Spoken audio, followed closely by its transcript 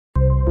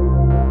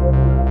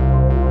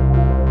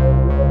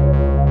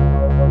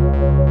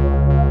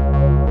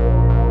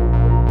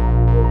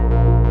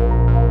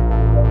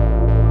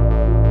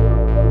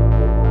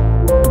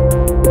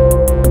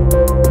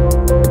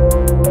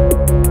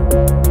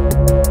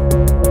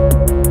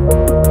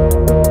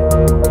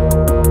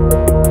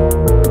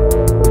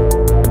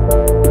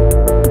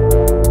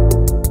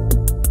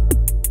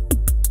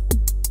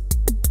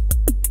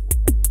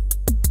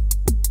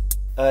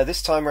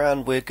time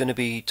around we're going to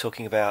be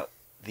talking about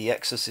The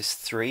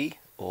Exorcist III,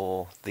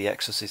 or The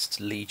Exorcist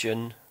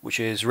Legion,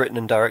 which is written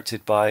and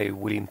directed by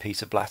William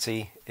Peter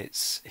Blatty.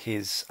 It's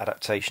his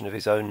adaptation of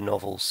his own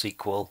novel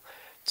sequel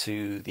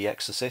to The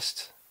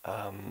Exorcist.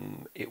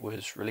 It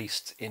was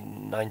released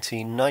in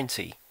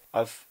 1990.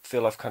 I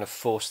feel I've kind of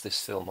forced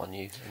this film on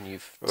you, and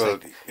you've...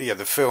 Yeah,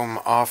 the film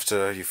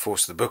after you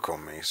forced the book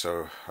on me.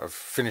 So I've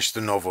finished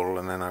the novel,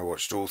 and then I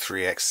watched all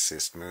three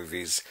Exorcist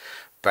movies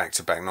back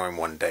to back, not in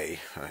one day,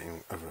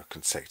 over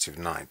consecutive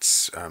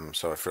nights.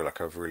 So I feel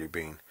like I've really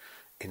been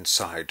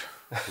inside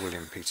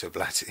William Peter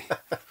Blatty.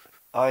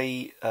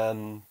 I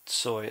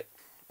saw it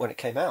when it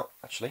came out,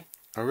 actually.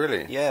 Oh,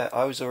 really? Yeah,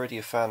 I was already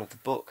a fan of the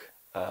book.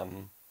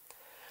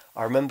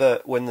 I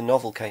remember when the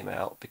novel came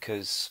out,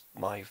 because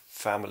my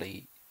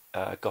family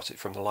got it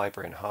from the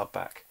library in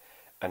hardback,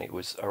 and it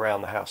was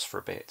around the house for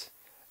a bit,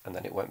 and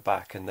then it went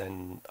back, and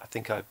then I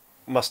think I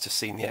must have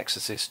seen The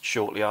Exorcist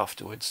shortly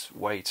afterwards,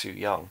 way too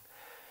young.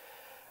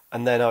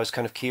 And then I was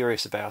kind of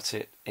curious about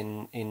it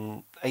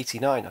in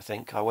 '89, I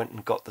think. I went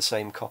and got the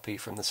same copy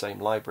from the same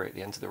library at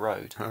the end of the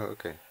road. Oh,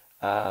 okay.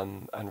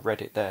 And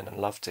read it then and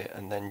loved it,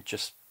 and then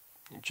just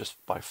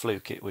by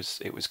fluke it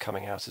was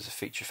coming out as a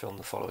feature film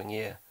the following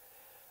year.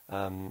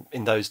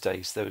 In those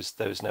days there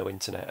was no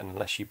internet, and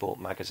unless you bought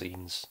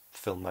magazines,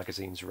 film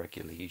magazines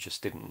regularly, you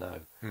just didn't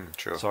know.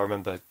 Sure. So I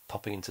remember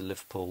popping into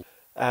Liverpool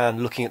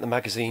and looking at the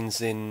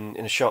magazines in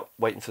a shop,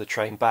 waiting for the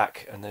train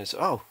back, and there's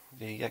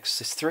The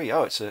Exorcist III.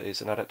 Oh,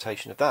 it's an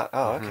adaptation of that.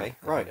 Oh, okay,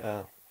 right.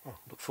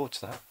 Look forward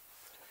to that.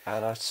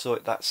 And I saw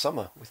it that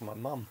summer with my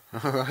mum.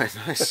 All right,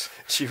 nice.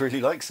 She really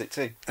likes it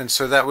too. And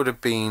so that would have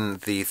been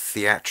the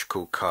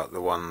theatrical cut, the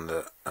one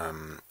that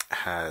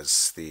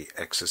has the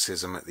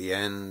exorcism at the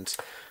end.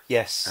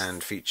 Yes.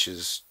 And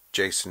features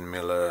Jason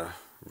Miller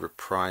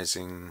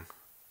reprising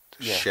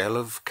the shell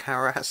of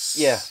Karras.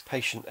 Yeah,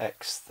 Patient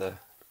X, the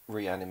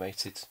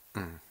reanimated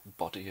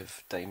body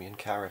of Damien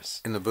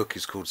Karras. In the book,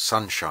 it's called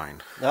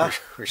Sunshine,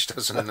 which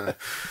doesn't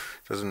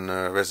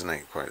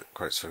resonate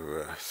quite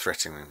so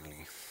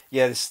threateningly.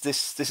 Yeah,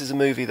 this is a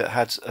movie that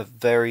had a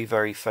very,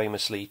 very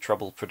famously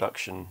troubled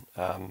production,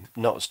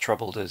 not as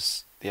troubled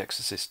as The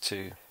Exorcist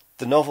II.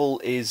 The novel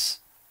is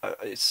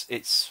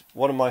it's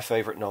one of my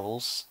favourite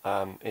novels.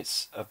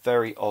 It's a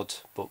very odd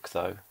book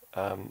though,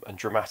 and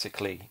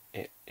dramatically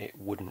it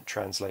wouldn't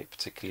translate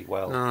particularly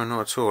well. No,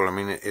 not at all. I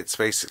mean, it's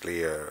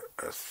basically a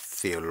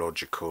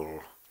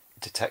theological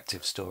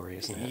detective story,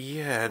 isn't it?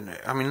 Yeah,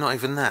 I mean, not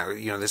even that.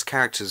 There's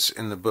characters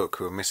in the book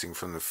who are missing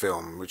from the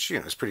film, which,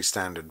 is pretty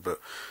standard, but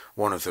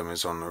one of them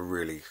is on a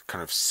really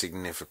kind of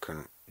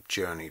significant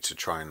journey to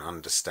try and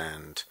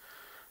understand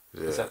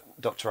is that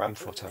Dr.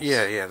 Amfortas?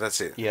 Yeah, that's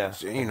it. Yeah.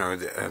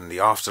 The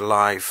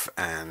afterlife,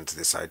 and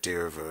this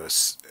idea of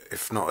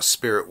if not a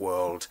spirit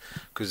world,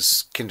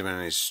 because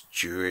Kinderman is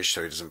Jewish,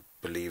 so he doesn't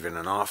believe in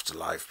an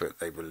afterlife, but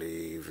they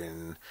believe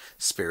in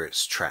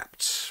spirits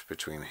trapped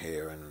between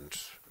here and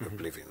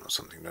oblivion or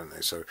something, don't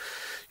they? So,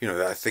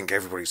 I think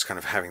everybody's kind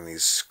of having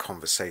these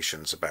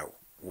conversations about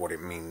what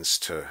it means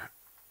to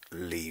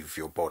leave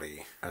your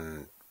body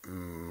and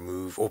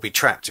move, or be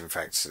trapped, in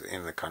fact,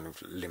 in the kind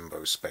of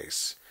limbo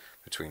space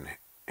between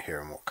here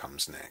and what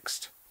comes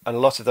next. And a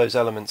lot of those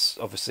elements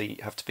obviously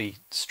have to be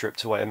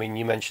stripped away. I mean,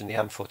 you mentioned the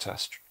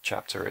Amfortas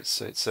chapter.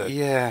 It's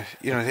a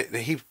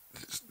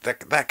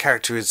that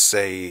character is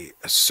a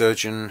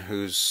surgeon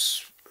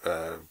whose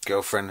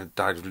girlfriend had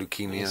died of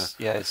leukemia.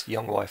 His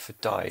young wife had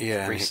died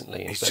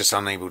recently. He's just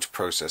unable to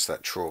process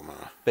that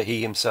trauma. But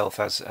he himself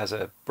has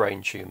a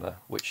brain tumour,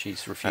 which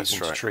he's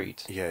refusing to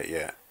treat.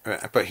 Yeah.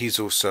 But he's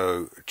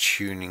also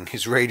tuning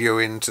his radio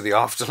into the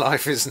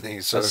afterlife, isn't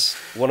he? So that's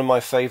one of my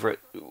favourite.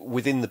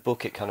 Within the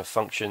book, it kind of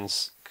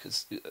functions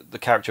because the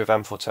character of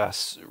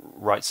Amfortas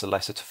writes a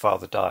letter to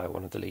Father Dyer,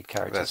 one of the lead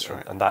characters. That's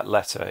right. And that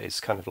letter is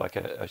kind of like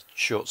a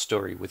short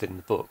story within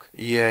the book.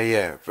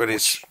 Yeah. But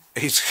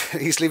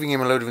he's leaving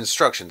him a load of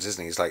instructions,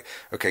 isn't he? He's like,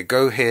 okay,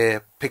 go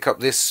here, pick up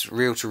this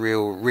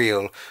reel-to-reel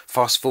reel,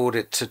 fast forward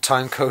it to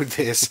timecode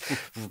this,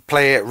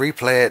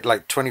 replay it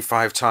like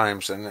 25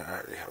 times, and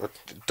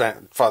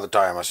Father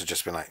Dyer must have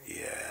just been like,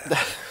 yeah,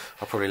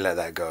 I'll probably let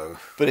that go.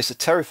 But it's a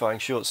terrifying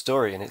short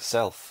story in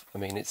itself. I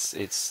mean, it's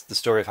the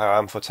story of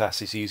how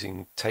Amfortas is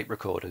using tape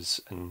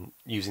recorders and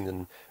using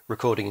them,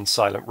 recording in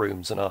silent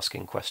rooms and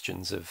asking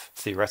questions of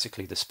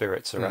theoretically the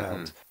spirits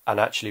around, and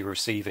actually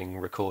receiving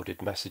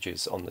recorded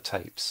messages on the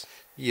tapes.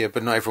 Yeah,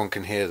 but not everyone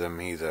can hear them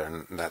either,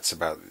 and that's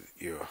about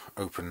your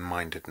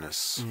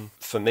open-mindedness.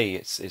 For me,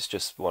 it's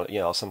just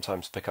I'll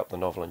sometimes pick up the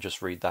novel and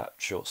just read that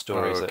short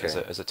story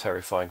as a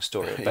terrifying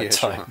story at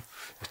bedtime.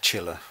 Yeah,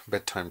 sure.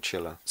 Bedtime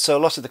chiller. So a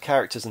lot of the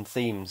characters and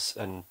themes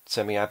and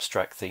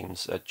semi-abstract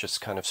themes are just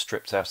kind of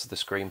stripped out of the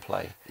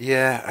screenplay.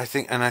 Yeah, I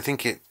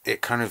think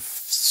it kind of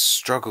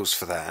struggles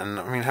for that. And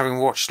I mean, having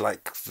watched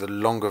like the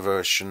longer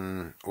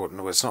version, or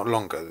no, it's not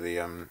longer,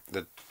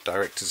 the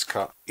director's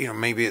cut,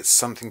 maybe it's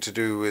something to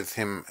do with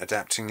him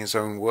adapting his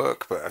own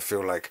work, but I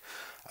feel like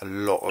a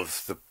lot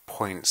of the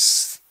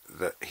points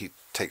that he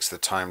takes the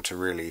time to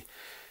really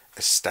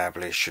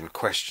establish and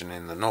question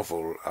in the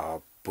novel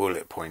are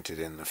bullet pointed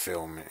in the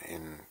film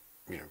in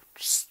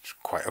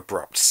quite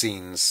abrupt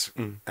scenes,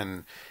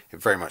 and it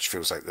very much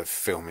feels like the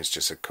film is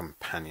just a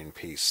companion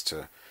piece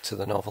to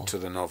the novel. To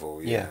the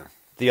novel, yeah.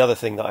 The other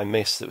thing that I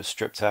missed that was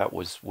stripped out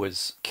was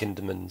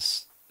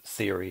Kinderman's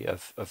theory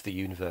of the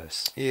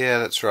universe. Yeah,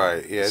 that's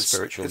right. Yeah,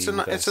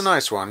 it's a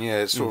nice one. Yeah,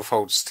 it sort of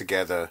holds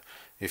together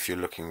if you're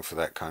looking for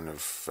that kind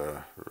of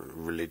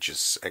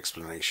religious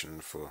explanation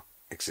for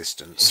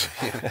existence.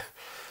 Yeah.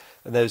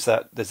 And there's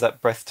that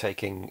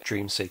breathtaking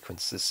dream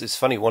sequence. It's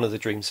funny, one of the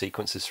dream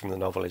sequences from the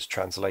novel is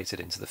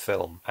translated into the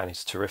film and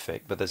it's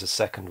terrific, but there's a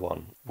second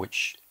one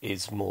which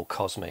is more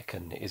cosmic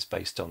and is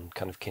based on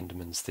kind of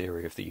Kinderman's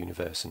theory of the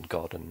universe and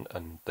God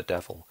and the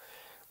devil,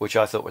 which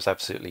I thought was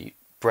absolutely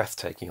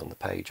breathtaking on the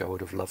page. I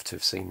would have loved to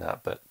have seen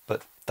that, but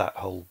that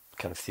whole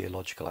kind of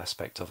theological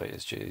aspect of it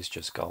is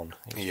just gone.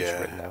 It's just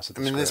written out of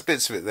the script. There's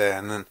bits of it there,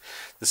 and then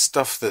the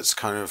stuff that's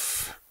kind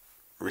of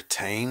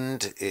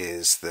retained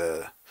is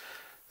the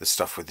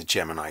stuff with the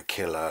Gemini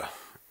killer,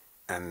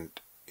 and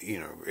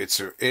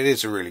it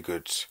is a really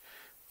good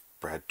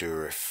Brad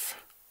Dourif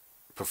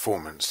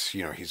performance.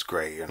 He's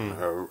great and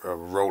a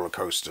roller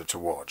coaster to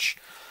watch,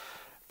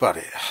 but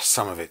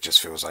some of it just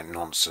feels like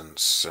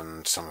nonsense,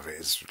 and some of it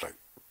is like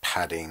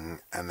padding,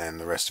 and then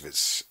the rest of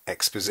it's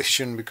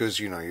exposition, because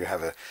you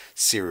have a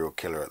serial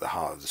killer at the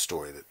heart of the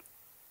story that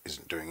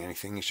isn't doing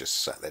anything. He's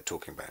just sat there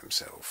talking about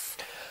himself.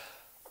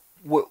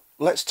 Well,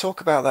 let's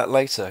talk about that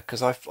later,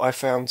 because I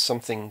found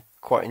something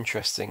quite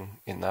interesting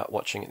in that,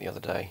 watching it the other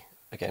day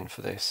again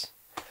for this.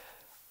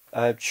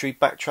 Should we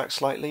backtrack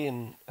slightly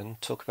and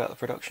talk about the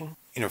production?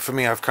 For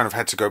me, I've kind of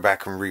had to go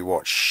back and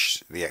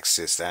rewatch The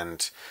Exorcist,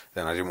 and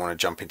then I didn't want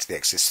to jump into The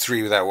Exorcist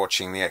III without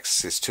watching The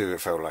Exorcist II. It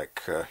felt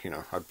like,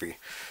 I'd be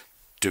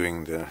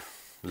doing the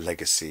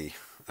legacy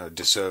a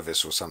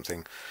disservice or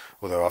something.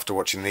 Although after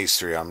watching these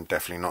three, I'm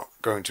definitely not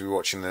going to be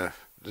watching the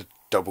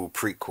double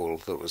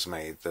prequel that was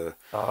made, the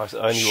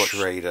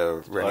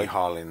Schrader, Rennie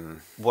Harlin.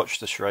 Watched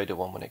the Schrader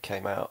one when it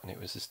came out, and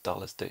it was as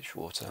dull as ditch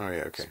water. Oh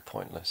yeah, okay. It's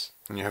pointless.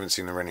 And you haven't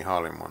seen the Rennie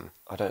Harlin one?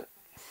 I don't.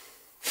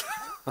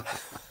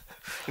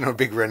 You're not a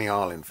big Rennie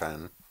Harlin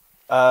fan?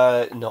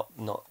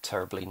 Not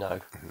terribly, no.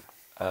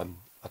 I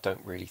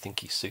don't really think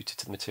he's suited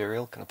to the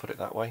material, can I put it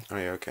that way? Oh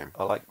yeah, okay.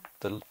 I like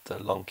the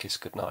Long Kiss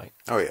Goodnight.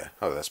 Oh yeah,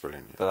 that's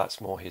brilliant. Yeah. But that's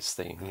more his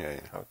theme,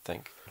 yeah. I would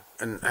think.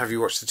 And have you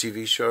watched the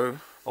TV show?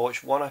 I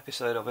watched one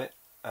episode of it,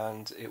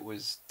 and it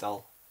was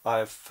dull.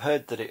 I've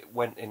heard that it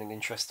went in an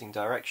interesting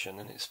direction,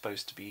 and it's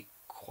supposed to be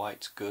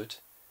quite good,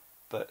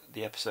 but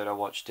the episode I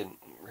watched didn't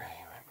really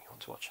make me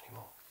want to watch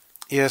anymore.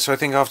 Yeah, so I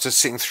think after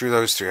sitting through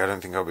those three, I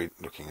don't think I'll be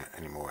looking at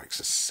any more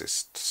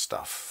Exorcist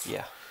stuff.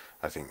 Yeah.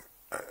 I think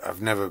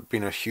I've never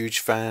been a huge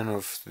fan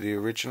of the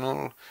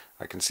original.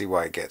 I can see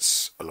why it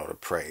gets a lot of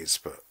praise,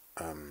 but...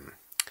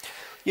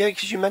 Yeah,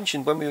 because you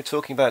mentioned when we were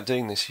talking about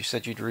doing this, you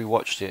said you'd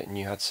rewatched it and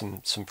you had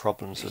some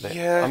problems with it.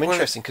 Yeah, I'm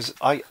interested because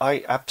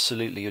I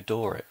absolutely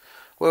adore it.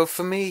 Well,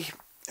 for me,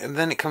 and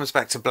then it comes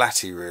back to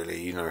Blatty,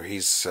 really.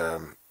 He's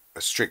a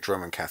strict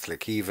Roman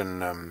Catholic. He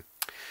even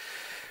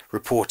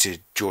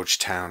reported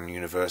Georgetown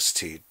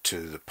University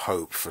to the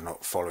Pope for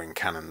not following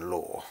canon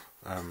law.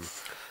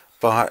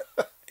 But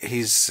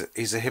he's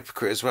a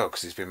hypocrite as well,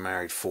 because he's been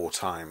married 4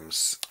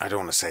 times. I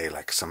don't want to say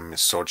like some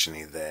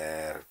misogyny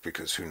there,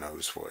 because who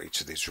knows what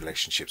each of these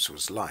relationships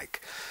was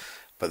like.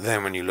 But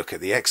then when you look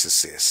at The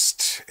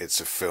Exorcist, it's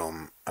a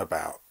film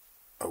about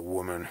a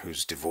woman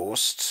who's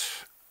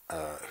divorced,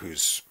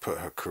 who's put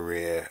her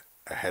career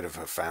ahead of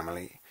her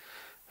family,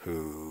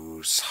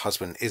 whose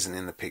husband isn't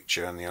in the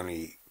picture, and the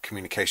only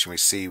communication we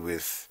see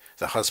with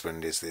the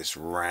husband is this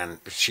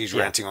rant. She's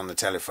ranting on the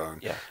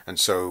telephone, and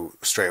so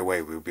straight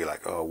away we would be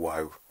like, oh,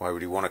 why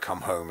would he want to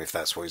come home if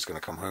that's what he's going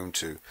to come home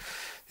to?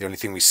 The only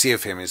thing we see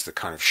of him is the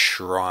kind of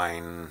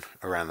shrine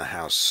around the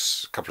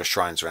house, a couple of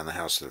shrines around the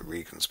house that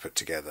Regan's put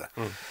together.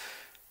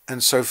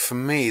 And so for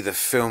me, the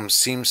film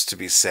seems to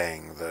be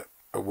saying that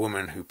a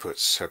woman who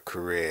puts her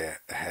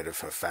career ahead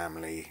of her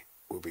family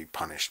will be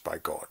punished by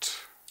God.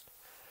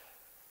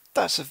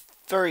 That's a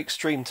very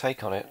extreme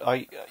take on it.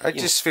 It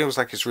just feels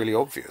like it's really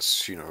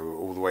obvious,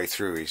 all the way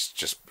through.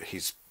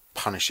 He's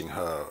punishing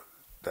her.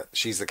 That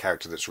she's the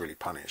character that's really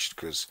punished,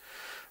 because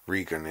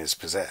Regan is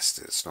possessed.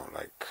 It's not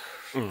like,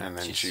 and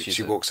then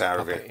she walks out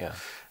of it. Yeah.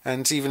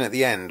 And even at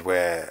the end,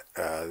 where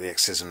the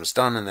exorcism's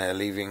done and they're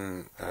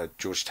leaving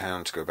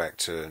Georgetown to go back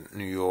to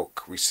New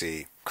York, we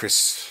see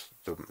Chris,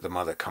 the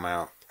mother, come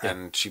out.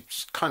 And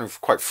she's kind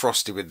of quite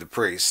frosty with the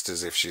priest,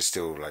 as if she's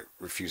still like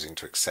refusing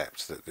to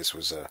accept that this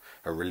was a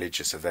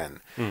religious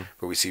event.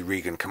 But we see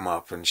Regan come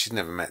up, and she's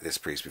never met this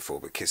priest before,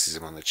 but kisses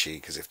him on the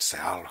cheek as if to say,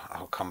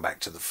 I'll come back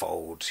to the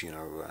fold.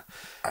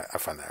 I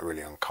find that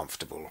really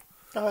uncomfortable.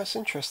 Oh, that's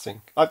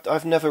interesting.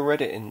 I've never read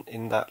it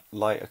in that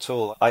light at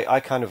all. I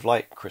kind of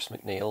like Chris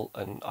MacNeil,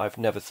 and I've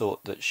never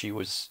thought that she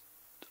was...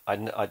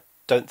 I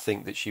don't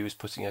think that she was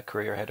putting her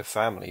career ahead of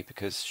family,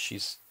 because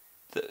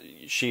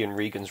she and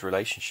Regan's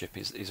relationship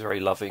is very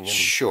loving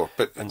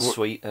and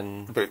sweet,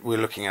 but we're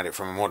looking at it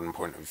from a modern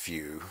point of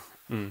view,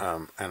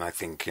 and I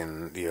think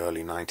in the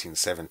early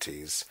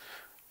 1970s,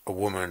 a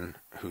woman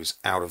who's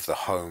out of the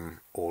home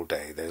all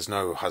day. There's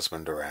no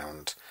husband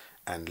around,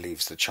 and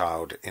leaves the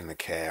child in the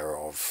care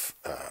of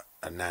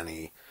a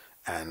nanny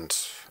and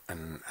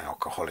an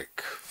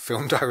alcoholic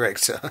film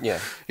director. Yeah.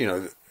 You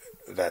know,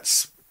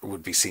 that's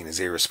would be seen as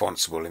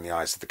irresponsible in the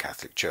eyes of the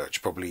Catholic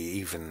Church, probably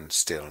even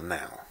still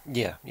now.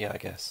 Yeah, I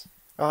guess.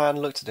 Oh, I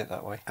hadn't looked at it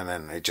that way. And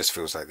then it just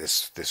feels like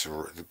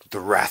the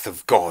wrath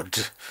of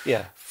God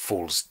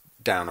falls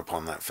down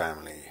upon that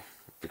family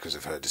because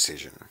of her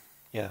decision.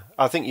 Yeah,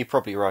 I think you're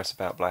probably right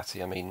about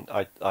Blatty. I mean,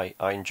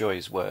 I enjoy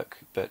his work,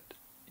 but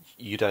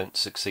you don't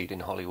succeed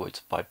in Hollywood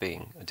by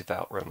being a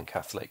devout Roman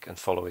Catholic and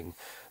following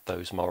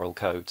those moral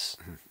codes.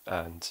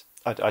 And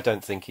I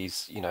don't think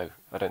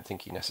I don't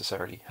think he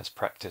necessarily has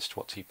practiced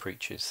what he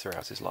preaches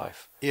throughout his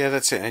life. Yeah,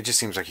 that's it. And it just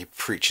seems like he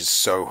preaches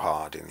so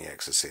hard in The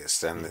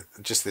Exorcist. And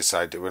just this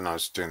idea, when I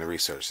was doing the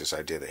research, this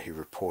idea that he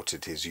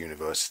reported his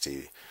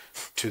university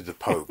to the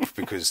Pope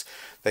because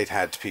they'd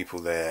had people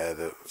there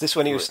that... Is this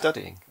when he was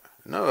studying?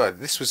 No,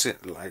 this was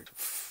like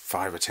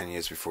 5 or 10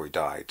 years before he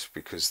died,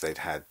 because they'd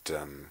had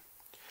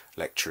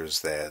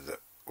lecturers there that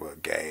were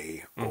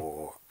gay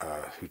or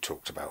who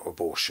talked about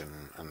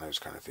abortion and those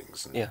kind of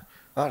things. And yeah,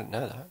 I didn't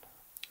know that.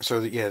 so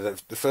the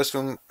first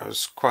film I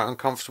was quite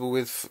uncomfortable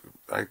with.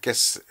 I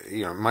guess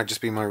it might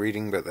just be my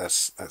reading, but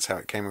that's how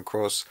it came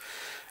across.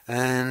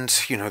 And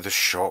the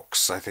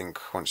shocks, I think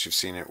once you've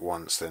seen it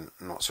once, they're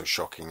not so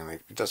shocking, and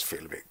it does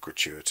feel a bit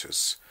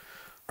gratuitous.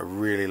 I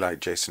really like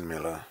Jason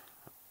Miller.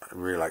 I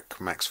really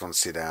like Max von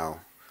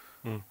Sydow,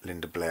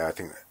 Linda Blair. I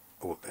think,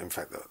 in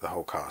fact, the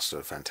whole cast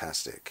are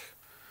fantastic.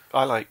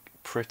 I like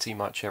pretty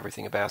much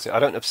everything about it. I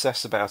don't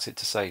obsess about it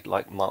to say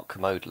like Mark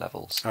Commode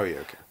levels. Oh yeah,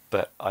 okay.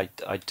 But I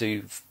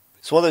do.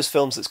 It's one of those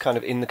films that's kind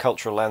of in the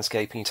cultural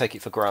landscape and you take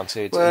it for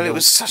granted. Well, it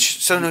was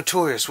so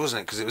notorious,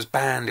 wasn't it? Because it was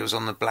banned. It was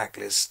on the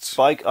blacklist.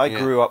 But I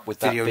grew up with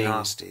that Video being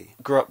nasty.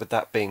 Grew up with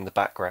that being the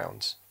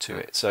background to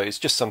it. So it's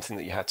just something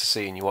that you had to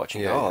see and you watch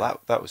and go,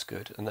 that was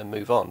good, and then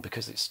move on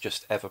because it's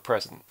just ever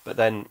present. But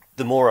then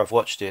the more I've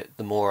watched it,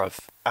 the more I've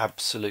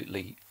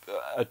absolutely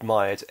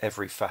admired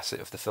every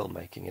facet of the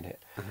filmmaking in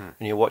it.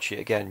 And you watch it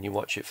again, you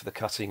watch it for the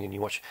cutting, and you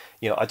watch.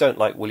 I don't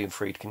like William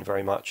Friedkin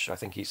very much. I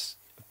think he's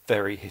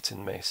very hit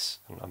and miss,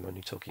 and I'm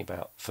only talking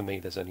about, for me,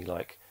 there's only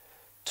like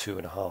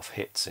 2.5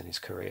 hits in his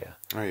career.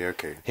 Oh yeah,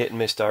 okay. Hit and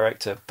miss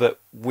director, but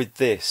with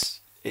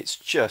this, it's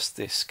just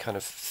this kind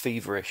of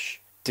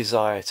feverish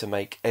desire to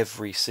make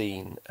every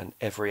scene and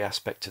every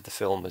aspect of the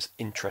film as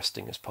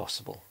interesting as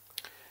possible.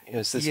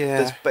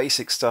 There's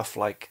basic stuff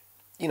like,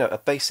 a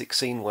basic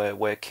scene where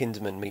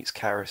Kinderman meets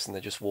Karras and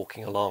they're just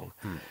walking along,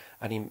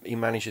 and he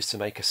manages to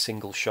make a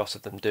single shot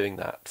of them doing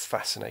that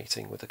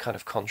fascinating with a kind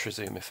of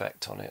contra-zoom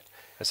effect on it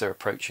as they're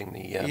approaching the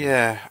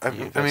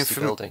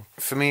university building.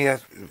 For me,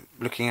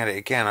 looking at it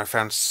again, I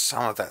found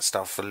some of that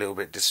stuff a little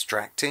bit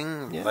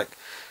distracting. Yeah. Like,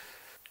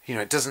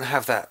 it doesn't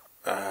have that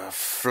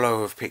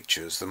flow of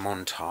pictures. The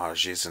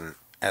montage isn't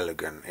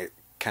elegant. It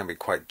can be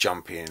quite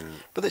jumpy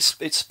and... But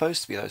it's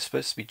supposed to be, though. It's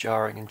supposed to be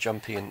jarring and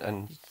jumpy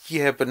and...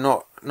 Yeah, but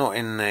not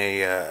in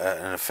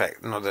an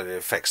effect... Not that it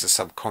affects the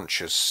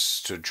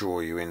subconscious to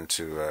draw you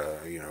into,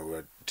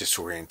 a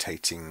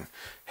disorientating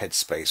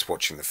headspace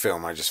watching the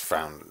film. I just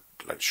found,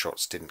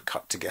 shots didn't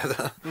cut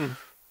together.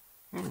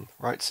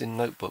 Writes in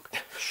notebook,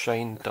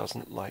 Shane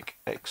doesn't like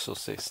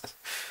Exorcist.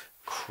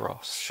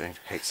 Cross. Shane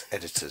hates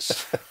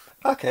editors.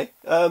 Okay,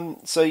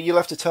 so you'll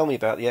have to tell me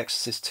about The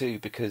Exorcist II,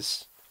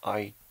 because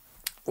I'm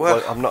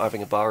not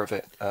having a bar of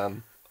it.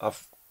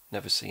 I've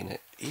never seen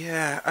it.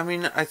 Yeah, I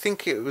mean, I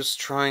think it was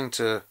trying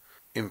to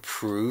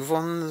improve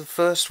on the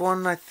first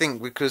one, I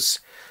think, because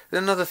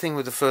another thing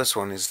with the first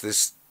one is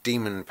this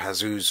demon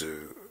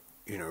Pazuzu,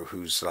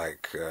 who's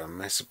like a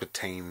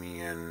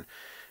Mesopotamian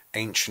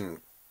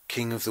ancient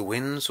king of the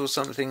winds or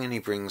something, and he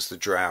brings the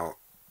drought.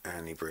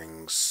 And he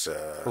brings...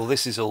 Well,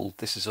 this is all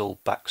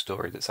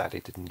backstory that's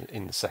added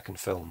in the second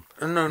film.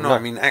 No, I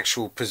mean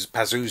actual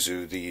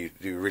Pazuzu,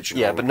 the original...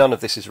 Yeah, but none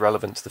of this is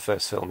relevant to the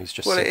first film. He's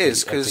just it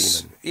is,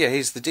 because... Yeah,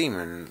 he's the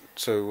demon,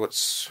 so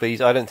what's... But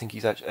I don't think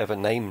he's ever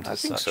named as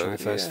such in the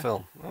first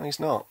film. No, he's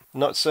not.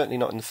 Certainly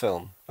not in the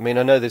film. I mean,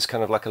 I know there's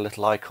kind of like a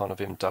little icon of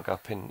him dug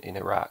up in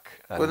Iraq.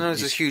 Well,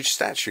 there's this huge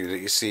statue that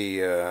you see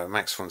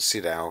Max von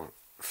Sydow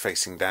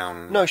facing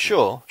down... No,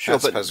 sure,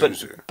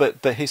 Pazuzu.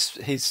 but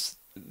his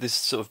this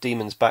sort of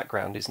demon's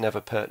background is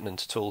never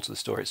pertinent at all to the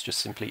story. It's just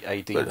simply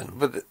a demon.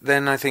 But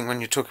then I think when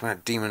you're talking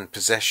about demon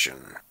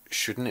possession,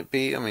 shouldn't it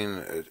be? I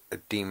mean, a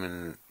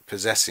demon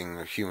possessing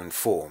a human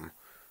form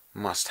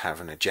must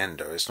have an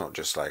agenda. It's not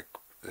just like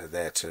they're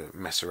there to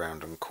mess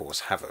around and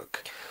cause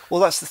havoc. Well,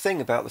 that's the thing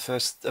about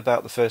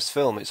the first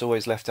film. It's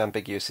always left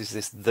ambiguous. Is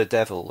this the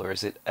devil or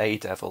is it a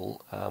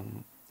devil?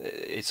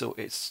 It's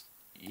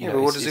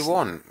but what does he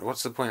want?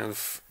 What's the point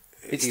of?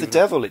 It's the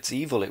devil, it's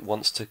evil, it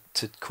wants to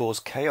cause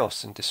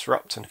chaos and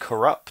disrupt and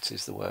corrupt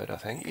is the word, I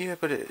think. Yeah,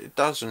 but it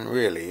doesn't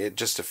really. It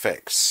just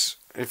affects...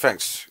 In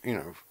fact,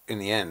 in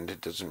the end,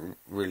 it doesn't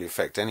really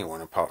affect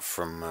anyone apart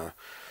from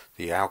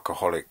the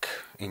alcoholic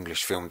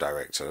English film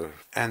director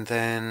and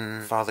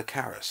then Father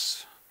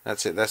Karras.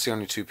 That's it. That's the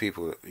only two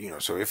people that, you know.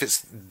 So if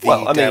it's the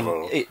Well, I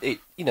devil,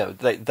 mean,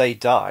 they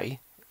die.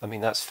 I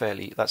mean, that's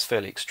fairly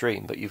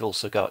extreme. But you've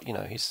also got,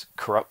 he's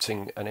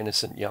corrupting an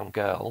innocent young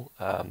girl.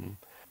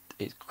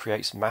 It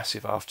creates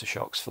massive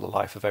aftershocks for the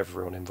life of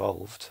everyone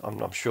involved.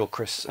 I'm sure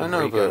Chris I and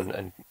know, Regan but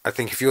and I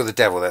think if you're the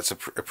devil, that's a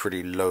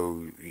pretty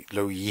low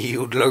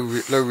yield, low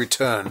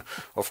return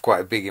of quite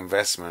a big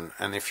investment.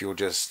 And if you're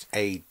just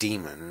a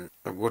demon,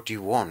 what do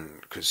you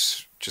want?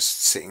 Because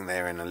just sitting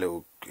there in a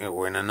little,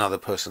 or in another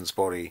person's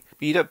body.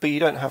 But you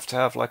don't have to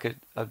have like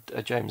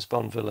a James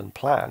Bond villain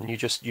plan.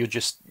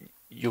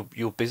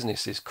 Your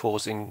business is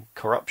causing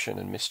corruption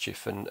and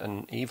mischief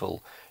and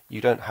evil.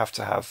 You don't have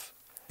to have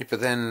Yeah,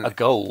 but then a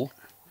goal.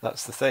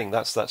 That's the thing.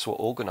 That's what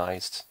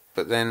organised.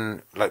 But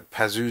then, like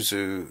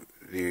Pazuzu,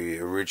 the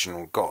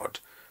original god,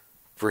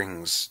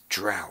 brings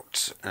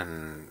drought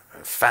and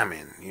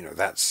famine. You know,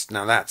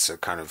 that's a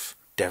kind of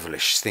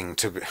devilish thing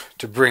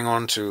to bring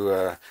onto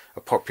a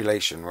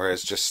population.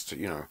 Whereas just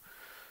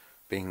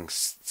being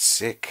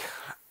sick,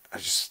 I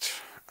just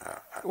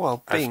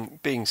Well,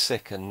 being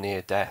sick and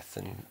near death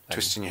and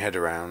twisting your head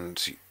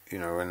around,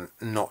 and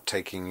not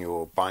taking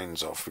your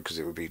binds off because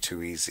it would be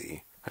too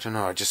easy. I don't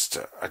know. I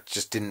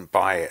just didn't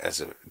buy it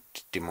as a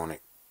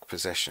demonic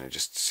possession. It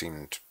just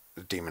seemed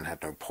the demon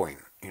had no point.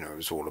 It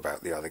was all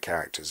about the other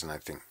characters, and I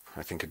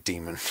think a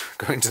demon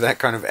going to that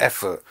kind of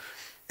effort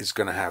is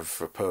going to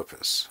have a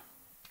purpose.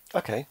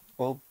 Okay,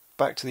 well,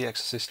 back to The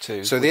Exorcist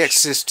II. So The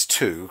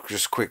Exorcist II,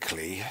 just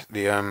quickly,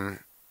 the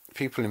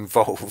people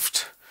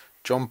involved: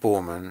 John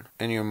Borman,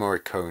 Ennio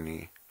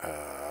Morricone,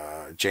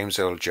 James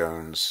Earl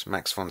Jones,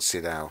 Max von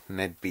Sydow,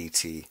 Ned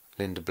Beatty,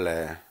 Linda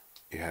Blair.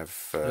 You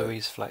have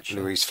Louise Fletcher.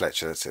 Louise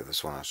Fletcher, that's it.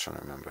 That's one I was trying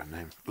to remember her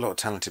name. A lot of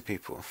talented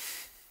people.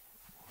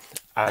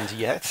 And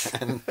yet,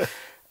 And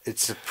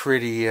it's a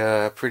pretty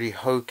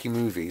hokey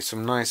movie.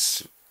 Some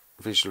nice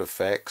visual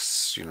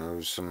effects. You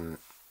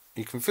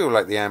can feel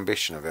like the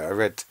ambition of it. I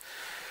read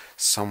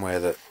somewhere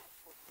that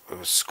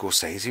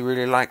Scorsese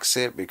really likes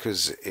it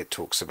because it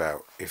talks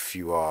about if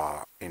you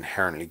are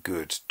inherently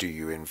good, do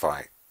you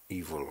invite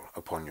evil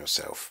upon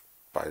yourself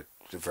by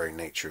the very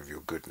nature of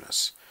your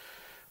goodness?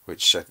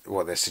 Which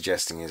what they're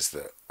suggesting is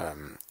that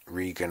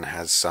Regan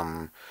has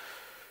some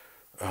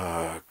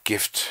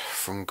gift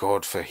from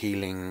God for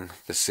healing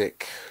the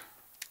sick,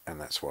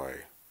 and that's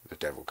why the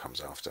devil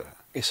comes after her.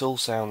 this all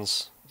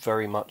sounds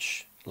very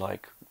much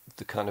like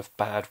the kind of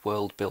bad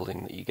world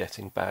building that you get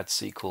in bad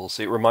sequels.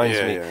 It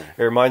reminds me. Yeah.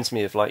 It reminds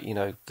me of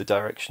the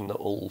direction that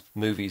all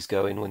movies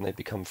go in when they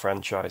become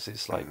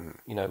franchises. Like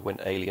when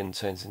Alien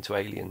turns into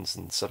Aliens,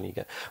 and suddenly you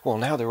get, well,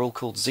 now they're all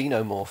called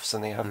xenomorphs,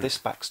 and they have this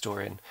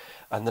backstory,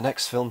 and the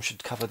next film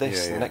should cover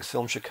this, and the next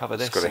film should cover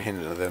this. It's got a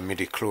hint of the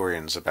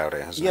midi-chlorians about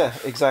it, hasn't it? Yeah,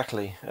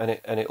 exactly, and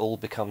it all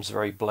becomes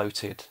very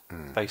bloated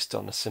based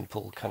on a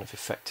simple kind of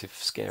effective,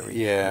 scary.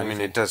 Yeah, movie. I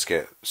mean, it does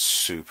get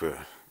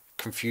super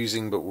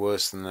confusing, but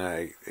worse than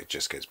that, it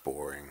just gets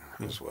boring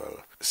as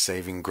well.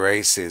 Saving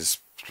Grace is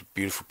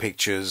beautiful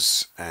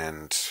pictures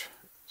and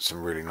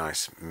some really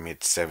nice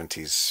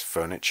mid-70s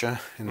furniture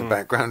in the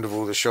background of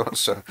all the shots,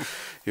 so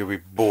you'll be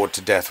bored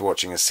to death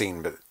watching a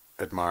scene but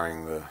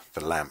admiring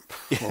the lamp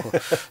or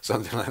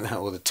something like that,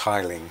 or the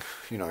tiling.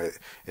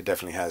 It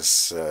definitely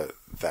has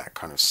that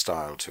kind of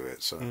style to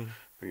it, so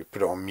you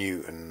put it on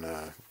mute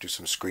and do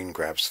some screen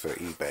grabs for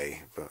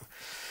eBay. But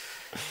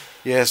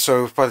yeah,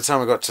 so by the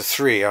time I got to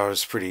 3, I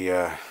was pretty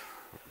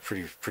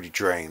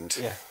drained.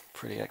 Yeah,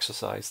 pretty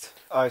exercised.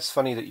 It's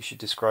funny that you should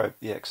describe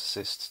The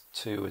Exorcist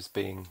II as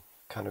being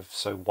kind of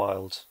so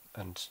wild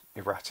and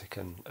erratic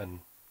and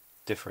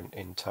different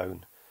in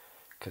tone,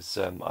 because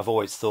I've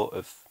always thought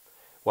of,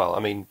 well, I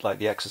mean, like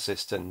The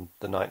Exorcist and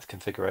The Ninth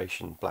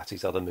Configuration,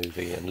 Blatty's other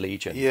movie, and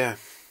Legion. Yeah.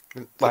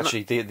 Well,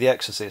 actually, The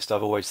Exorcist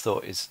I've always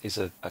thought is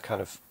a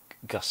kind of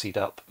gussied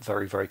up,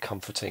 very, very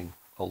comforting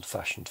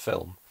old-fashioned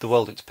film. The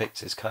world it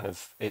depicts is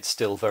it's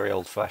still very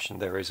old-fashioned.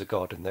 There is a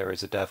god and there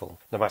is a devil.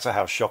 No matter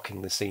how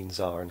shocking the scenes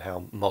are and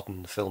how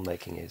modern the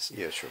filmmaking is.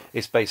 Yeah, sure.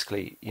 It's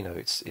basically,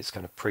 it's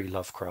kind of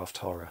pre-Lovecraft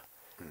horror.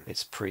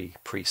 It's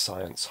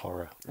pre-science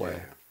horror,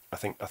 where I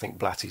think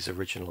Blatty's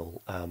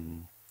original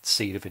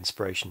seed of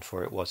inspiration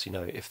for it was,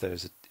 if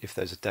there's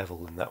a devil,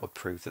 then that would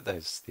prove that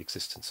there's the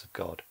existence of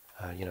God.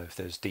 If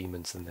there's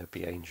demons, then there'd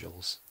be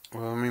angels.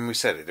 Well, I mean, we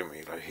said it, didn't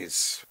we? Like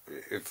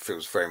it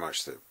feels very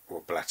much that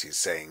what Blatty's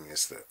saying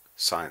is that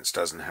science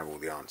doesn't have all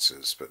the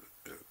answers, but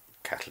the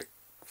Catholic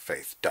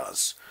faith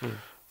does.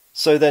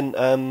 So then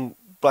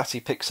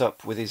Blatty picks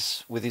up with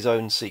his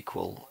own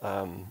sequel,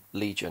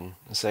 Legion,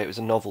 and so it was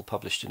a novel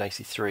published in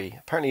 '83.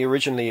 Apparently,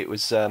 originally it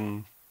was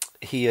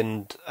he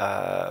and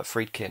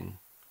Friedkin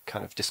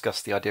kind of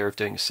discussed the idea of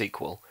doing a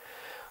sequel,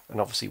 and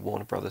obviously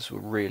Warner Brothers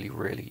were really,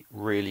 really,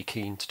 really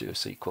keen to do a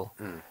sequel.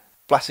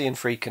 Blatty and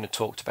Friedkin had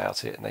talked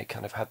about it, and they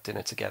kind of had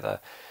dinner together.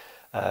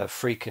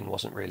 Friedkin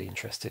wasn't really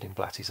interested in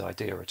Blatty's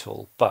idea at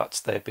all,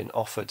 but they had been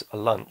offered a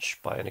lunch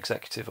by an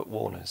executive at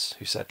Warner's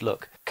who said,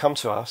 look, come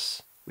to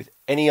us with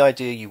any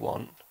idea you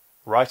want,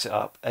 write it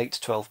up, 8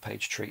 to 12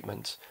 page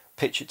treatment,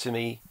 pitch it to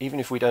me. Even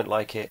if we don't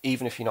like it,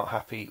 even if you're not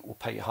happy, we'll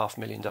pay you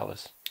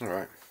 $500,000. All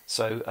right.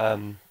 So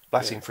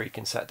Blatty and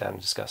Friedkin sat down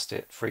and discussed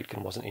it.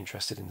 Friedkin wasn't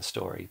interested in the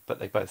story, but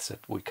they both said,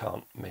 we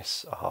can't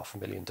miss a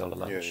 $500,000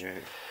 lunch. Yeah.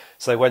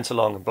 So they went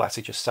along, and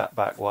Blatty just sat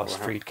back whilst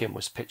Friedkin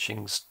was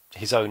pitching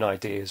his own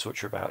ideas,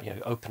 which were about,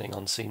 opening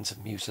on scenes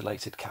of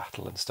mutilated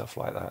cattle and stuff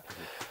like that.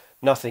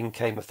 Nothing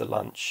came of the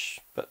lunch,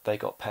 but they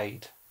got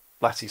paid.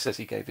 Blatty says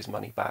he gave his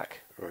money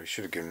back. Well, he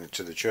should have given it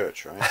to the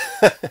church,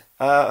 right?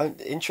 I'm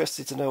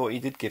interested to know what he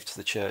did give to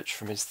the church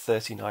from his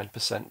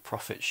 39%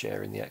 profit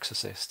share in The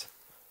Exorcist.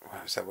 Wow,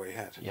 is that what he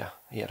had? Yeah,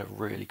 he had a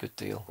really good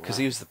deal because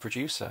he was the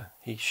producer.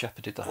 He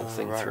shepherded the whole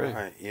thing through.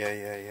 Right.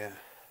 Yeah.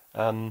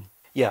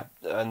 Yeah,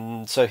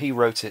 and so he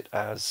wrote it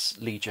as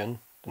Legion,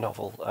 the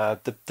novel.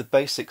 The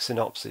basic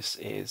synopsis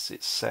is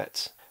it's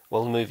set.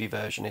 Well, the movie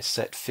version is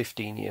set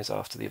 15 years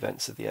after the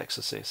events of The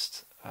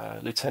Exorcist.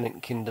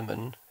 Lieutenant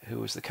Kinderman, who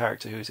was the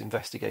character who was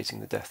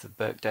investigating the death of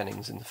Burke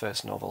Dennings in the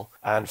first novel,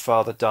 and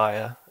Father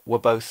Dyer were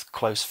both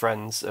close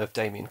friends of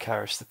Damien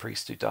Karras, the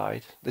priest who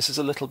died. This is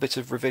a little bit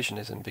of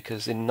revisionism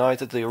because in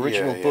neither the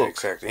original book,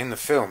 exactly. In the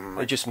film,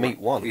 they just meet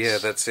once. Yeah,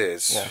 that's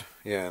it.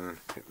 Yeah, and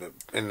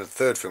in the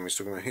third film, he's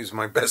talking about he's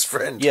my best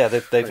friend. Yeah,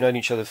 they've known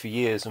each other for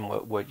years and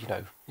were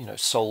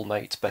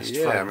soulmates, best friends.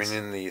 Yeah, I mean,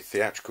 in the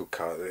theatrical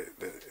cut, it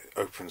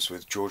opens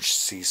with George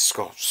C.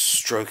 Scott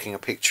stroking a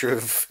picture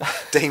of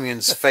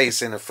Damien's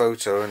face in a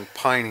photo and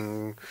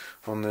pining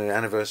on the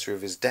anniversary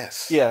of his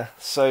death. Yeah,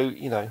 so,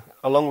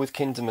 along with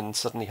Kinderman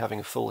suddenly having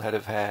a full head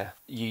of hair,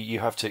 you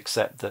have to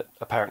accept that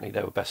apparently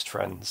they were best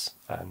friends,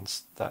 and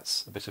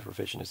that's a bit of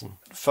revisionism.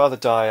 Father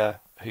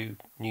Dyer, who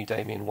knew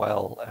Damien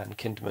well, and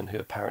Kinderman, who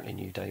apparently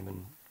knew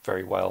Damien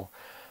very well,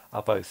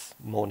 are both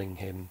mourning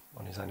him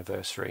on his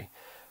anniversary.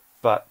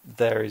 But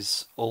there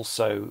is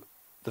also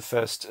the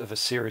first of a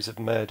series of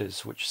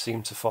murders which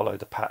seem to follow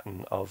the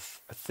pattern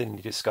of a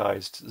thinly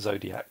disguised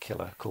Zodiac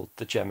killer called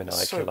the Gemini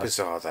Killer. So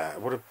bizarre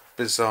that. What a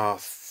bizarre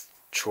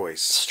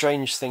choice.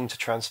 Strange thing to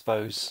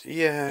transpose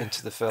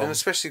into the film. And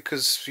especially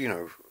because,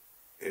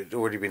 it'd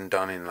already been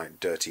done in, like,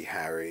 Dirty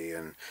Harry,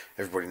 and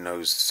everybody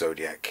knows the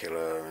Zodiac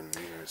Killer, and,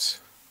 it's...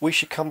 We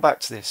should come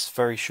back to this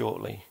very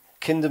shortly.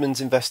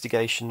 Kinderman's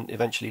investigation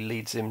eventually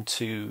leads him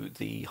to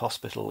the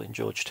hospital in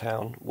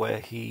Georgetown, where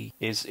he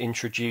is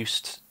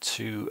introduced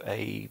to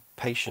a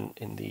patient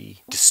in the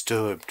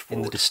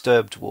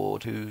disturbed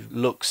ward who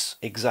looks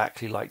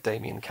exactly like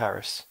Damien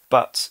Karras,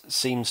 but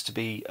seems to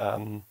be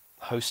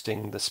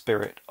hosting the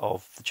spirit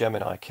of the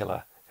Gemini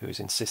Killer, who is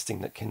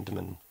insisting that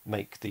Kinderman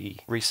make the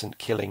recent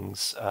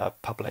killings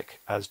public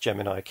as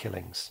Gemini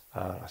killings.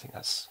 I think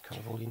that's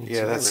kind of all you need to know.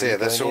 Yeah, that's it.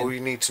 That's all you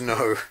need to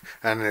know.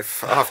 And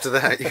if after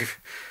that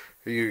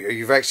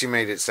you've actually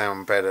made it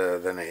sound better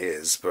than it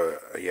is, but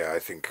yeah, I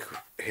think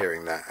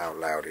hearing that out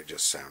loud, it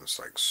just sounds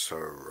like so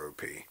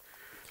ropey.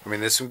 I mean,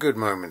 there's some good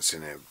moments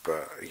in it,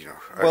 but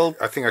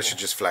I think I should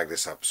just flag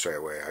this up straight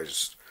away.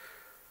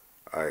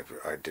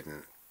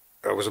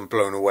 I wasn't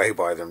blown away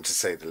by them, to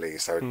say the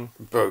least.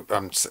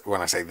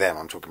 When I say them,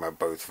 I'm talking about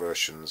both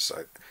versions.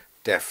 I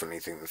definitely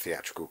think the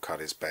theatrical cut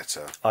is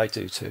better. I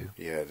do too.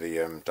 Yeah,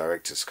 the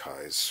director's cut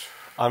is...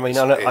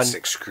 it's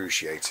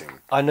excruciating.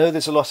 I know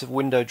there's a lot of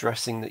window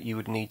dressing that you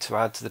would need to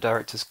add to the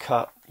director's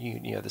cut.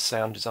 The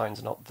sound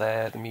design's not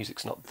there, the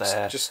music's not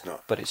there. It's just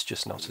not. But it's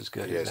just not as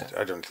good, is it?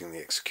 I don't think the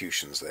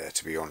execution's there,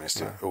 to be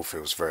honest. No. It all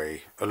feels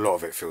a lot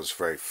of it feels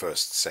very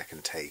first,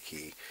 second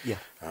takey. Yeah.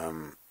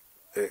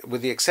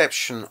 With the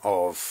exception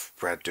of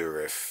Brad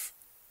Dourif,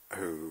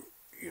 who,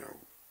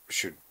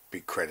 should be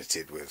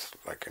credited with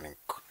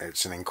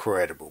it's an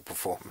incredible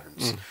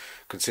performance,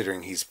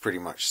 considering he's pretty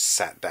much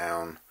sat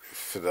down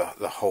for the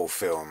whole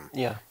film.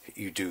 Yeah,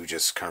 you do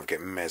just kind of get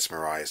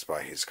mesmerised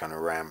by his kind of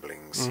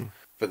ramblings.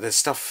 But there's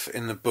stuff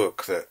in the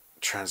book that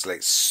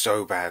translates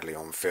so badly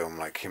on film,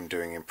 like him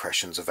doing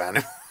impressions of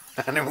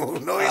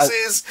animal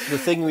noises. The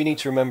thing we need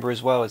to remember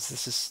as well is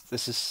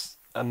this is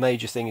a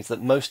major thing, is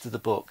that most of the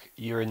book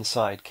you're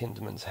inside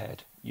Kinderman's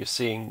head. You're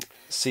seeing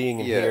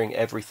and hearing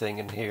everything,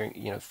 and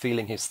hearing,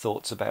 feeling his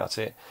thoughts about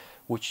it,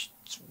 which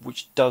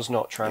does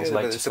not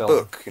translate to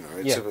film.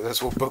 It's a book,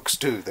 that's what books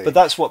do. But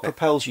that's what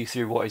propels you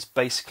through what is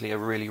basically a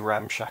really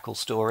ramshackle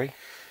story.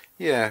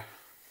 Yeah.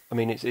 I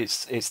mean,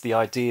 it's the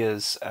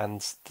ideas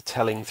and the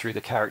telling through the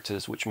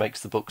characters which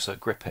makes the book so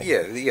gripping.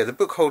 Yeah. The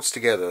book holds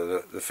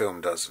together. The film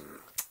doesn't.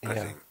 I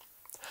think.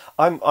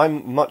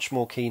 I'm much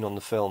more keen on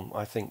the film.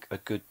 I think a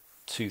good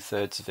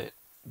 2/3 of it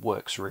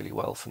works really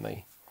well for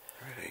me.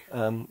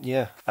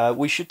 Really?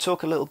 We should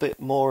talk a little bit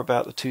more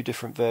about the two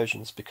different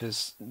versions,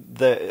 because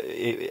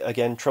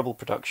again, Trouble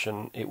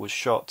Production, it was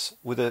shot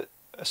with a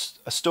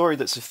story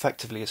that's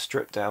effectively a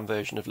stripped down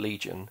version of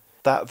Legion.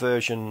 That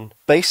version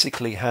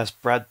basically has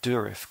Brad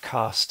Dourif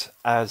cast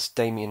as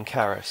Damien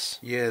Karras.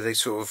 Yeah, they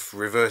sort of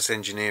reverse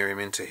engineer him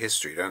into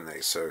history, don't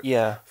they? So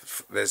yeah,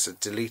 there's a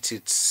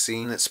deleted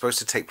scene that's supposed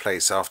to take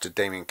place after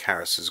Damien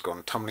Karras has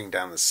gone tumbling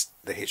down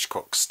the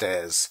Hitchcock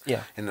stairs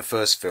in the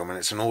first film, and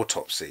it's an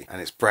autopsy,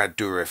 and it's Brad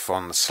Dourif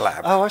on the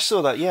slab. Oh, I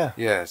saw that. Yeah.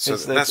 Yeah, so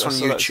that's on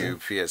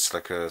YouTube. Yeah, it's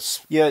like a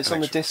it's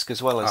on the disc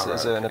as well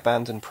as an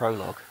abandoned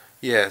prologue.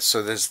 Yeah,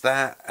 so there's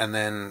that, and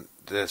then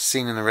the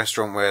scene in the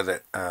restaurant where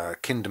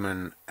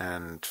Kinderman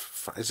and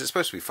is it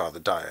supposed to be Father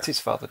Dyer? It is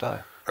Father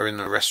Dyer. Are in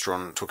the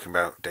restaurant talking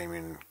about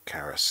Damien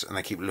Karras, and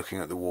they keep looking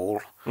at the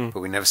wall,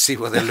 but we never see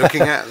what they're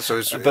looking at.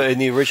 So but in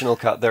the original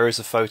cut, there is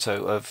a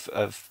photo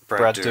of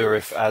Brad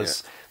Dourif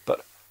as. Yeah.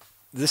 But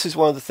this is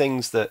one of the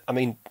things that, I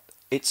mean,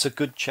 it's a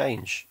good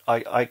change.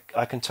 I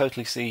can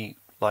totally see,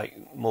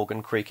 like,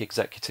 Morgan Creek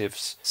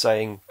executives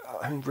saying,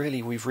 I mean,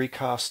 really, we've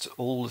recast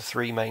all the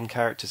three main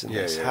characters in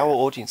this. How are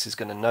audiences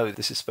going to know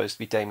this is supposed to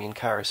be Damien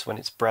Karras when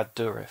it's Brad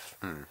Dourif?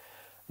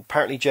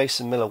 Apparently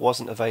Jason Miller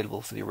wasn't available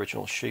for the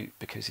original shoot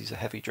because he's a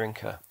heavy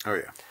drinker. Oh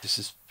yeah. This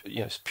is,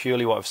 it's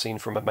purely what I've seen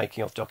from a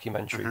making of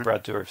documentary.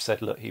 Brad Dourif said,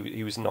 look,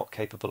 he was not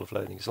capable of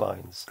learning his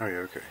lines. Oh yeah,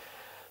 okay.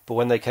 But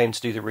when they came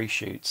to do the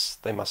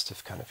reshoots, they must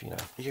have kind of, Yeah,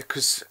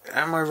 because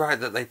am I right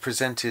that they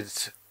presented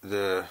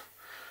the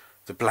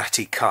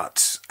Blatty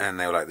cut, and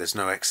they were like, "There's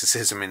no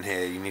exorcism in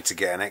here. You need to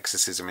get an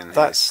exorcism in here."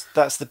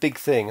 That's the big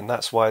thing, and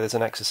that's why there's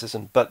an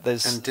exorcism. But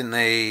there's and didn't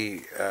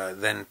they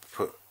then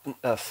put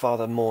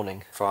Father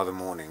Morning? Father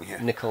Morning,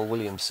 yeah. Nicole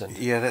Williamson.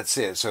 Yeah, that's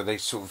it. So they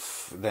sort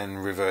of then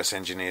reverse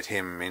engineered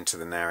him into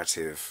the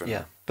narrative.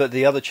 Yeah, but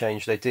the other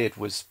change they did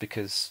was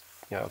because,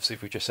 obviously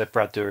we just said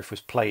Brad Dourif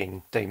was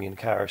playing Damien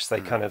Karras. They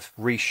kind of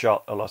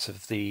reshot a lot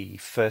of the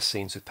first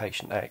scenes with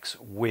Patient X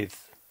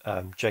with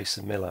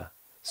Jason Miller.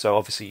 So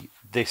obviously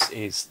this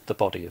is the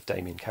body of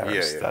Damien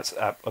Karras. Yeah. That's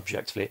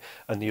objectively,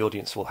 and the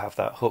audience will have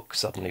that hook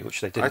suddenly,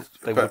 which they didn't.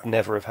 They would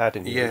never have had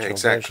in the original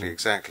version.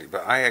 Exactly.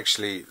 But I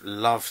actually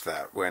loved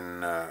that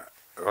when I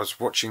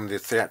was watching the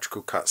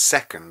theatrical cut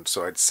second,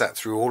 so I'd sat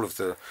through all of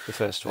the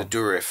first one, the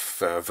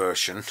Dourif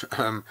version,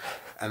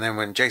 and then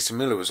when Jason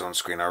Miller was on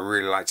screen, I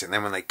really liked it. And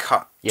then when they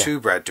cut to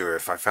Brad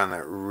Dourif, I found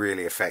that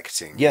really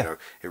affecting. Yeah,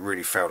 it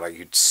really felt like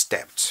you'd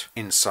stepped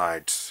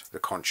inside the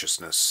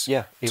consciousness.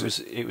 Yeah, it was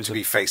to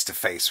be face to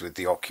face with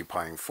the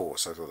occupying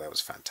force. I thought that was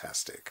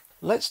fantastic.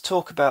 Let's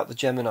talk about the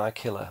Gemini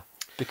Killer.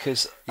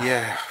 Because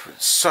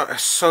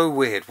so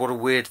weird. What a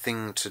weird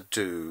thing to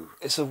do.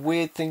 It's a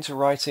weird thing to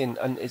write in,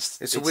 and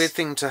it's a weird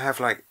thing to have,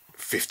 like,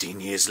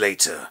 15 years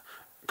later.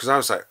 Because I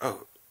was like,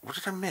 oh, what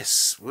did I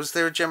miss? Was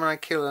there a Gemini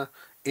Killer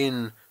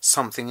in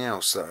something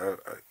else?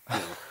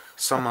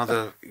 Some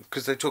other...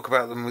 Because they talk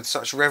about them with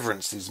such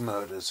reverence, these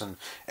murders, and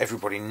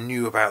everybody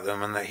knew about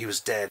them and that he was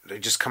dead. They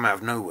just come out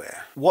of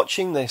nowhere.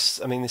 Watching this,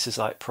 I mean, this is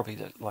probably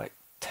the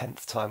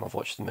 10th time I've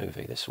watched the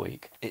movie this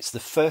week. It's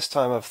the first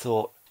time I've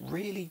thought,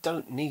 really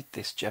don't need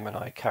this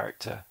Gemini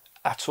character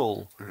at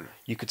all.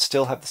 You could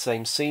still have the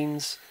same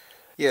scenes.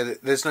 Yeah,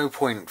 there's no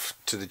point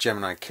to the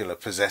Gemini Killer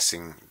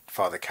possessing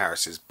Father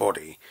Karras's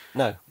body.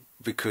 No.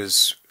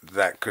 Because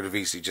that could have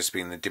easily just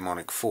been the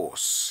demonic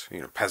force.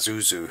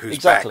 Pazuzu, who's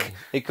back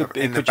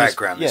in the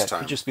background this time.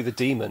 It could just be the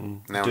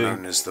demon. Now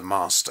known as the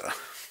Master.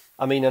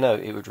 I mean, I know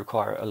it would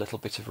require a little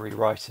bit of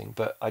rewriting,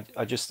 but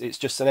it's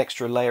just an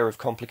extra layer of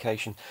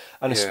complication.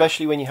 And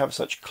especially when you have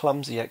such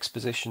clumsy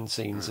exposition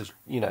scenes of,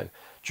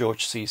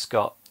 George C.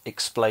 Scott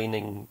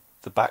explaining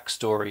the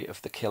backstory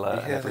of the killer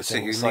and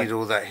everything. You need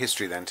all that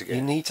history then to get...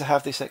 You need to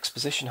have this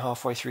exposition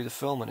halfway through the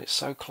film, and it's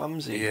so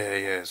clumsy. Yeah,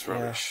 it's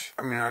rubbish.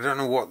 Yeah. I mean, I don't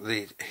know what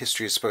the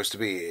history is supposed to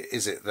be.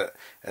 Is it that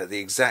at the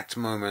exact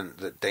moment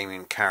that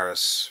Damien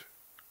Karras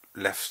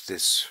left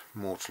this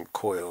mortal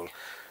coil,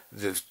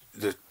 the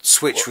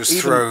switch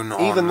was thrown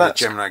on the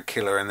Gemini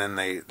Killer, and then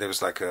there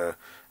was like a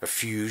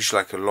fuge,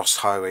 like a Lost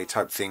Highway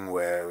type thing,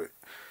 where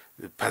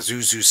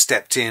Pazuzu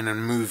stepped in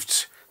and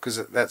moved...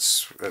 Because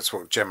that's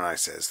what Gemini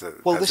says.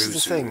 Well, this is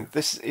the thing.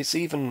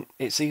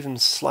 It's even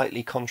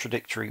slightly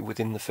contradictory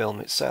within the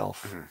film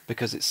itself,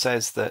 because it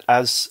says that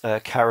as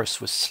Karras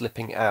was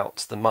slipping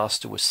out, the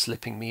Master was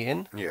slipping me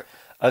in. Yeah.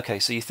 Okay,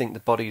 so you think the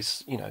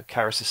body's,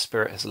 Karras'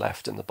 spirit has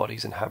left, and the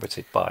body's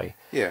inhabited by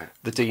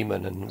the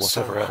demon and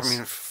whatever else. I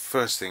mean,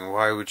 first thing,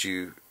 why would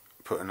you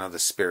put another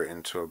spirit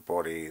into a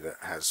body that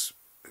has?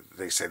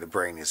 They say the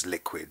brain is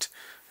liquid,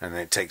 and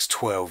it takes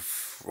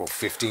 12 or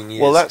 15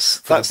 years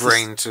for the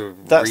brain to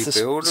rebuild? That's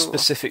the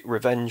specific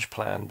revenge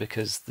plan,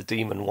 because the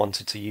demon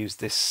wanted to use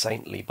this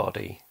saintly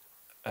body,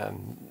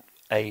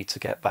 A, to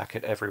get back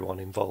at everyone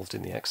involved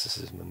in the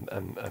exorcism,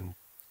 and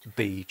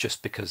B,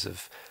 just because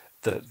of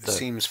the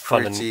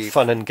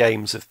fun and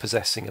games of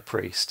possessing a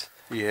priest.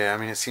 Yeah, I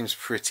mean, it seems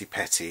pretty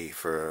petty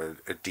for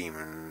a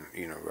demon,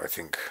 I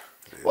think.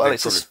 Well,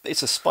 it's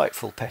a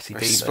spiteful, petty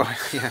demon.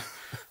 Yeah,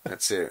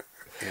 that's it.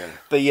 Yeah.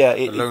 But yeah,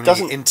 it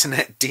doesn't.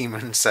 Internet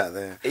demon sat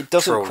there. It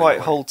doesn't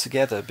quite hold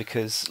together,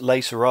 because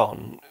later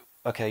on,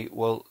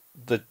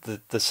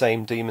 the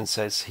same demon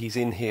says he's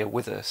in here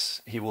with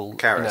us. He will.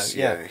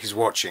 Karras, he's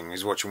watching.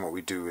 He's watching what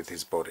we do with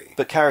his body.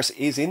 But Karras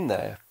is in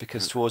there,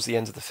 because towards the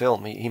end of the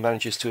film, he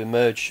manages to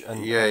emerge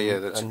and.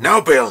 That's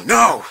no, Bill,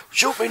 no!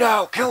 Shoot me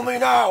now! Kill me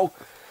now!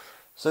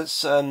 So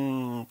let's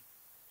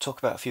talk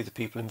about a few of the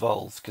people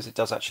involved, because it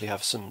does actually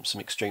have some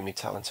extremely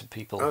talented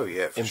people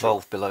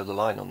involved below the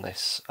line on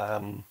this.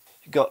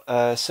 You've got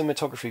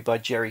cinematography by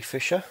Jerry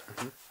Fisher.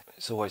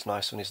 It's always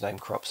nice when his name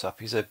crops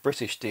up. He's a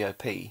British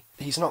DOP.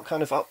 He's not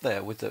kind of up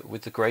there with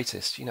the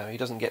greatest. You know, he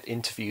doesn't get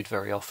interviewed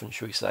very often,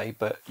 shall we say.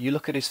 But you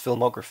look at his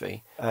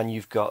filmography, and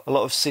you've got a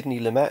lot of Sidney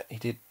Lumet. He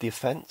did The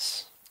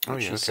Offence,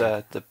 which is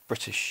the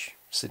British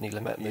Sidney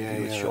Lumet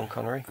movie with Sean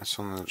Connery. That's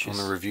on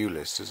the review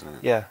list, isn't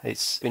it? Yeah,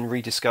 it's been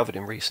rediscovered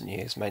in recent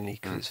years, mainly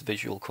because of its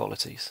visual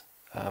qualities.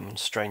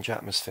 Strange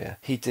Atmosphere.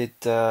 He did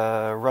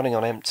Running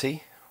on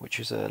Empty, which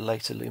is a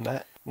later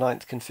Lumet.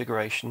 Ninth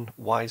Configuration,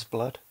 Wise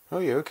Blood. Oh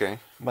yeah, okay.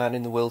 Man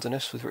in the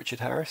Wilderness with Richard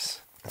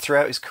Harris.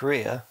 Throughout his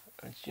career,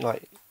 you're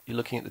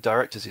looking at the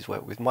directors he's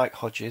worked with: Mike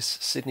Hodges,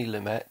 Sidney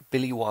Lumet,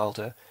 Billy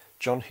Wilder,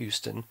 John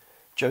Huston,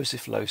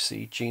 Joseph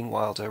Losey, Gene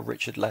Wilder,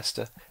 Richard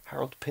Lester,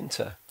 Harold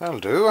Pinter. That'll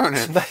do, won't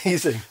it? It's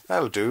amazing.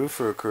 That'll do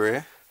for a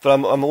career. But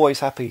I'm always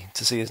happy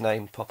to see his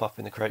name pop up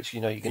in the credits.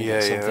 You know, you're going to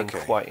get something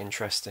quite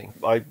interesting.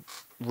 I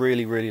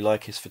really, really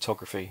like his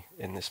photography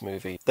in this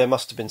movie. There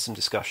must have been some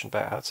discussion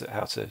about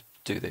how to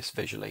do this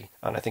visually,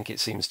 and I think it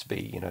seems to be,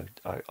 you know,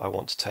 I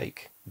want to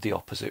take the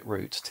opposite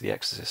route to The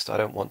Exorcist. I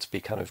don't want to be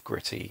kind of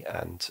gritty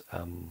and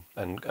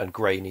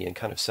grainy and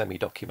kind of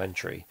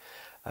semi-documentary.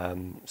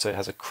 So it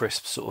has a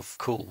crisp, sort of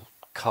cool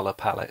colour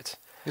palette.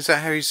 Is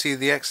that how you see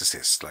The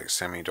Exorcist, like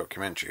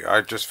semi-documentary?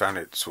 I just found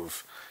it sort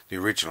of, the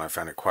original, I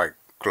found it quite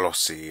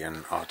glossy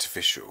and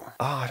artificial.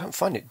 Oh, I don't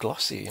find it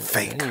glossy in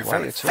fake. any I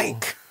found way it at all.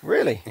 fake.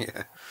 Really?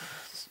 Yeah.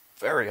 It's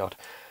very odd.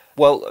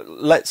 Well,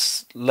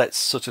 let's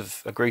sort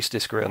of agree to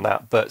disagree on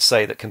that, but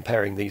say that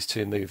comparing these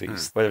two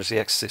movies, whereas The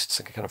Exorcist,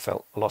 I kind of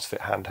felt a lot of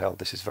it handheld,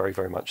 this is very,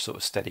 very much sort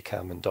of steady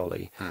cam and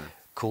dolly,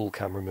 cool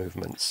camera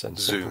movements and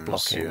simple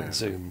blocking and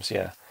zooms,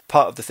 yeah.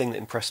 Part of the thing that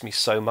impressed me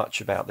so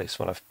much about this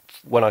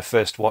when I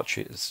first watched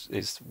it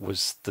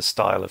was the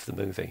style of the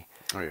movie.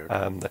 Oh, yeah,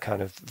 okay. The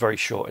kind of very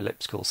short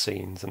elliptical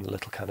scenes and the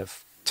little kind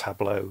of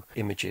tableau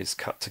images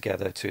cut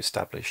together to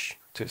establish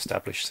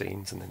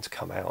scenes and then to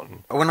come out.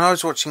 And when I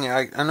was watching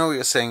it, I know what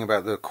you're saying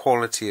about the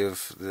quality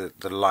of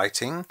the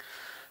lighting,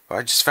 but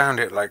I just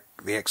found it, like,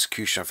 the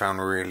execution I found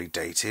really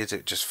dated.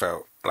 It just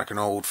felt like an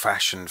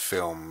old-fashioned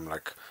film,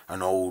 like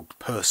an old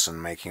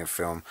person making a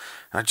film.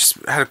 And I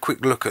just had a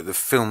quick look at the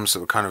films that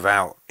were kind of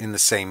out in the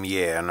same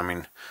year, and I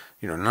mean,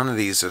 you know, none of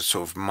these are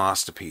sort of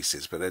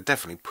masterpieces, but they're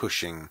definitely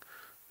pushing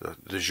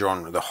the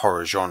genre, the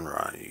horror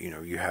genre. You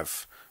know, you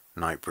have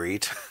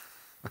Nightbreed,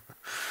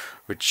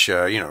 which,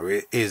 you know,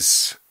 it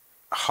is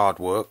hard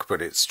work, but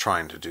it's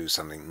trying to do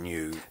something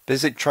new. But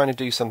is it trying to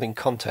do something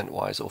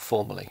content-wise or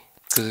formally?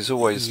 Because it's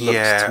always looked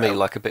to me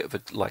like a bit of a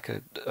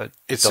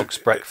dog's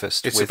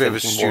breakfast. It's with a bit of a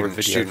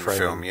student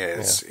film, yeah.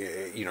 It's,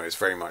 you know, it's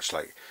very much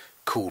like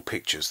cool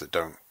pictures that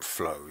don't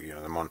flow, you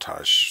know, the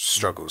montage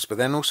struggles. But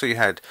then also you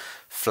had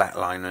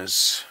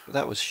Flatliners.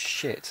 That was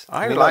shit.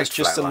 I mean, liked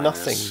just Flatliners. a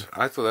nothing.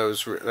 I thought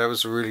that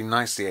was a really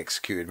nicely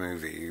executed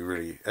movie. You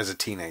really, as a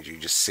teenager, you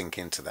just sink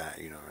into that,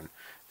 you know, and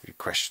you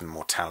question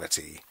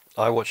mortality.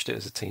 I watched it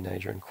as a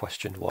teenager and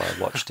questioned why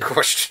I watched it.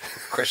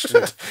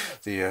 questioned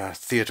the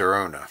theatre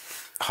owner.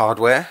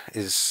 Hardware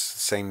is the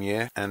same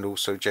year, and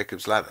also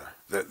Jacob's Ladder.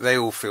 They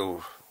all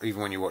feel,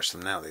 even when you watch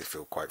them now, they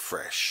feel quite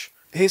fresh.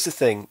 Here's the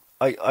thing.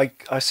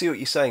 I see what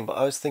you're saying, but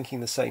I was thinking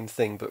the same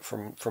thing, but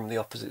from the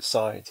opposite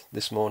side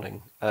this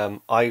morning.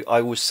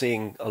 I was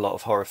seeing a lot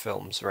of horror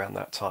films around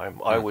that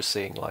time. I was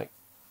seeing like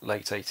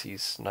late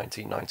 80s,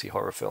 1990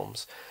 horror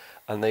films,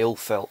 and they all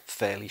felt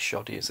fairly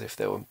shoddy, as if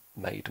they were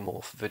made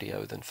more for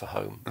video than for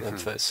home, than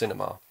for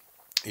cinema.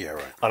 Yeah,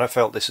 right. And I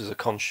felt this was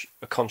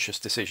a conscious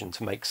decision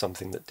to make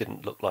something that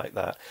didn't look like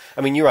that.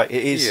 I mean, you're right,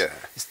 it is. Yeah.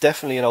 It's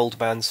definitely an old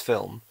man's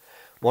film.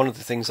 One of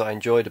the things I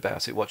enjoyed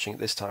about it, watching it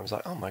this time, was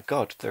like, oh my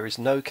god, there is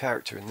no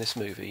character in this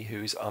movie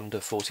who is under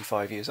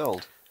 45 years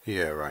old.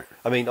 Yeah, right.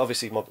 I mean,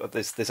 obviously,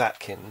 there's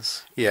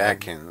Atkins. Yeah,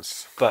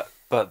 Atkins. But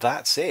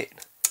that's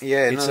it.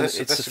 Yeah, it's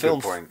that's a film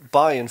good point.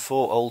 by and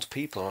for old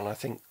people, and I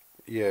think.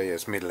 Yeah,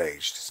 it's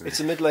middle-aged, isn't it? It's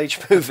a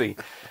middle-aged movie,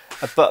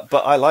 but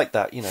I like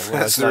that. You know,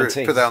 when I was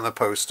 19. Put that on the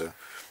poster.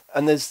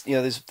 And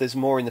there's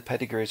more in the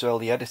pedigree as well.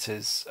 The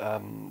editors,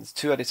 there's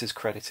two editors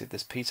credited.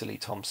 There's Peter Lee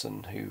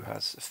Thompson, who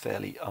has a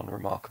fairly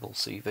unremarkable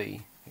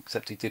CV,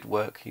 except he did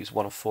work. He was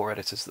one of 4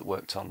 editors that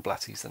worked on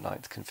Blatty's The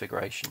Ninth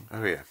Configuration.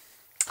 Oh yeah.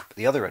 But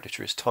the other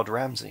editor is Todd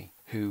Ramsey,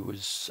 who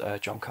was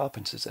John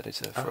Carpenter's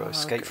editor for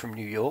Escape from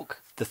New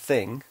York, The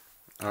Thing,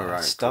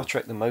 Star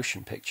Trek: The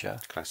Motion Picture.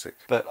 Classic.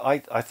 But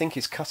I think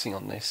his cutting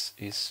on this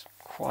is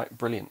quite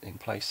brilliant in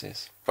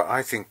places. But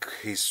I think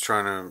he's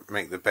trying to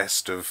make the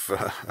best of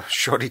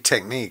shoddy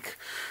technique,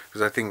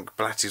 because I think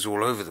Blatty's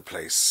all over the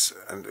place.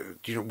 And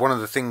you know, one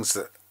of the things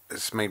that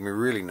has made me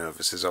really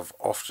nervous is I've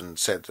often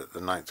said that The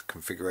Ninth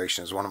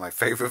Configuration is one of my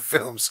favourite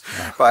films,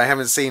 but I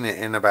haven't seen it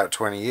in about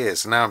 20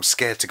 years, and now I'm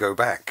scared to go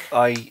back.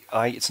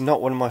 It's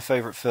not one of my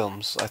favourite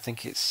films. I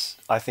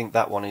think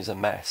that one is a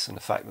mess, and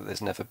the fact that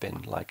there's never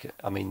been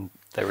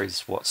there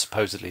is what's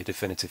supposedly a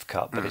definitive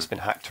cut, but it's been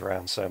hacked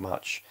around so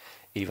much,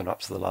 even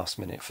up to the last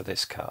minute for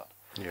this cut.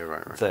 Yeah,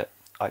 right. That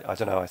I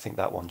don't know. I think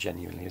that one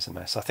genuinely is a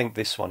mess. I think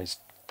this one is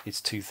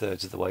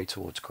 2/3 of the way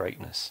towards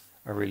greatness.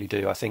 I really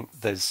do. I think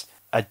there's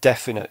a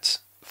definite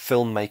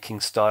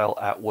filmmaking style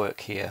at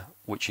work here,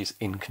 which is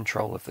in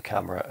control of the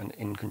camera and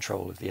in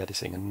control of the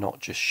editing and not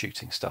just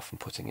shooting stuff and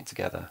putting it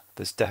together.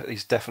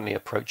 He's definitely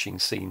approaching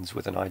scenes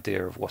with an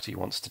idea of what he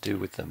wants to do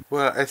with them.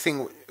 Well, I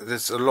think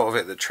there's a lot of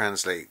it that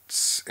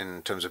translates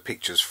in terms of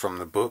pictures from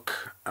the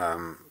book.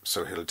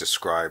 So he'll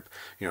describe,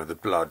 the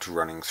blood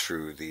running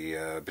through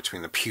the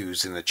between the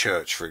pews in the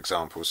church, for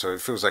example. So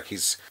it feels like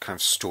he's kind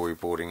of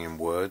storyboarding in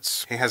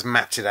words. He has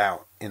mapped it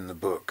out in the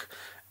book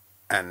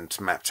and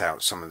mapped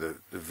out some of the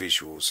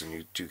visuals, and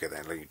you do get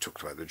that. Like you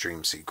talked about the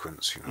dream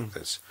sequence,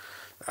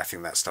 I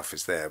think that stuff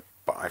is there,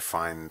 but I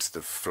find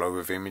the flow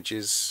of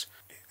images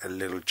a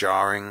little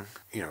jarring.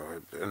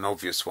 An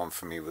obvious one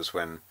for me was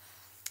when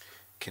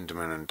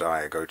Kinderman and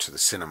Dyer go to the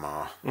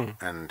cinema,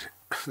 and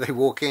they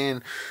walk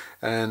in,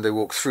 and they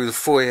walk through the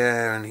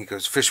foyer, and he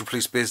goes official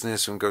police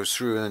business and goes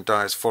through, and then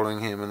Dyer's following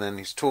him, and then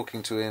he's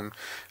talking to him,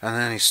 and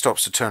then he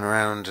stops to turn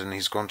around, and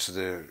he's gone to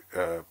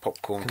the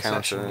popcorn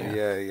counter.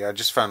 Yeah, I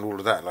just found all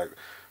of that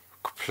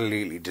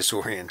completely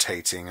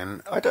disorientating,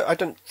 and I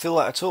don't feel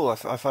that at all.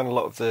 I find a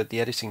lot of the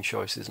editing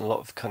choices and a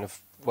lot of kind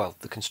of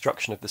the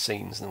construction of the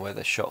scenes and the way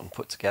they're shot and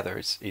put together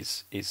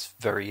is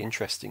very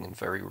interesting and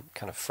very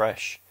kind of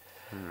fresh.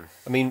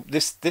 I mean,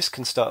 this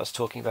can start us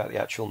talking about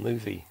the actual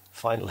movie,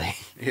 finally.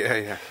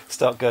 Yeah.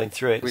 Start going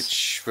through it.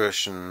 Which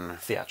version?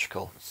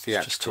 Theatrical. It's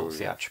just called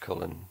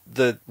theatrical. And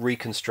the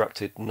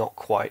reconstructed, not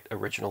quite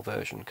original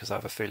version, because I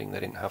have a feeling they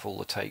didn't have all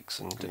the takes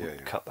and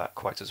didn't cut that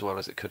quite as well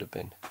as it could have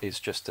been, is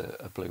just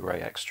a Blu-ray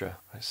extra.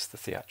 It's the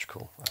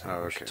theatrical I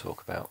think we should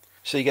talk about.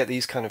 So you get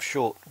these kind of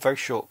very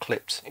short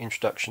clipped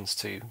introductions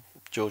to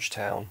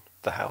Georgetown,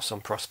 the house on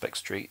Prospect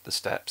Street, the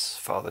steps,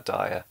 Father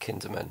Dyer,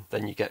 Kinderman.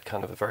 Then you get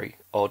kind of a very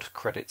odd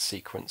credit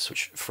sequence,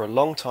 which for a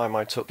long time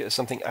I took it as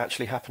something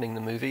actually happening in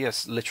the movie,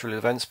 as literal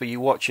events, but you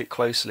watch it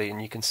closely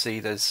and you can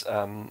see there's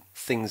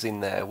things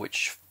in there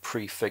which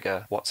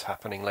prefigure what's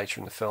happening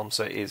later in the film,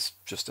 so it is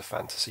just a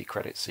fantasy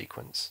credit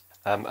sequence.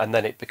 And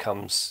then it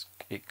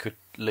could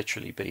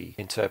literally be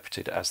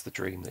interpreted as the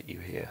dream that you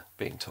hear,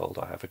 being told,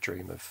 I have a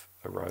dream of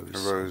a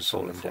rose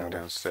falling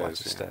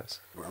downstairs.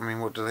 I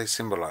mean, what do they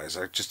symbolise?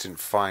 I just didn't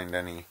find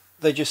any.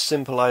 They just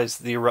symbolise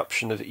the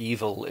eruption of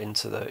evil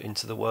into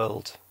the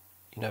world.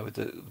 With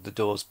the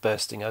doors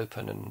bursting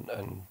open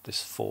and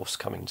this force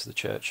coming to the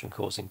church and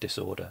causing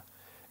disorder.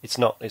 It's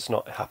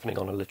not happening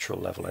on a literal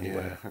level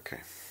anywhere. Yeah, okay.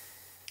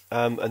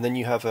 And then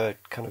you have a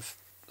kind of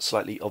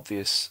slightly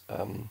obvious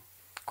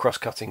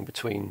cross-cutting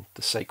between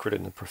the sacred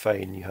and the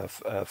profane. You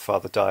have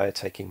Father Dyer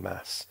taking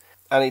mass.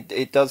 And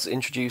it does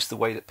introduce the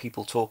way that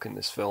people talk in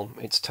this film.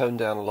 It's toned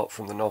down a lot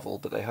from the novel,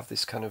 but they have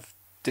this kind of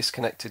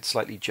disconnected,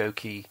 slightly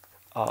jokey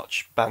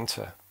arch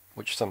banter,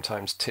 which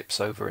sometimes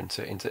tips over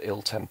into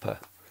ill temper.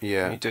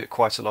 Yeah. And you do it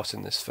quite a lot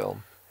in this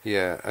film.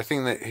 Yeah, I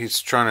think that he's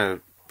trying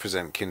to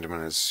present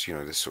Kinderman as,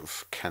 this sort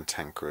of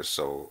cantankerous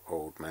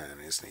old man,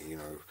 isn't he?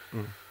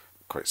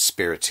 Quite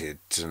spirited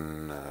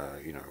and,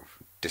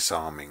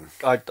 disarming.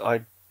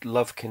 I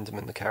love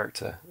Kinderman, the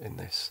character, in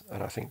this,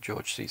 and I think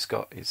George C.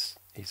 Scott is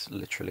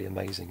literally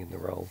amazing in the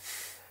role.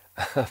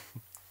 But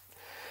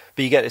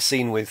you get a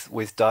scene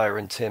with Dyer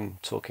and Tim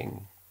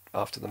talking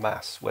after the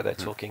mass, where they're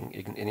talking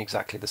in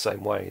exactly the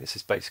same way. This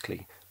is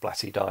basically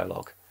Blatty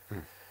dialogue.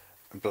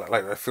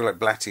 I feel like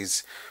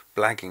Blatty's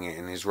blagging it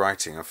in his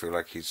writing. I feel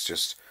like it's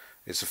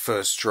a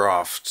first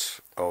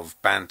draft of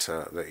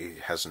banter that he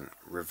hasn't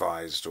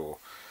revised or.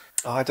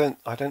 I don't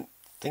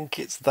think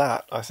it's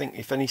that. I think,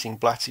 if anything,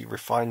 Blatty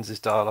refines his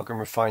dialogue and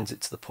refines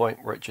it to the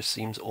point where it just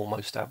seems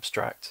almost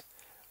abstract.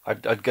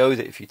 I'd go with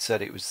it if you'd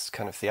said it was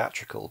kind of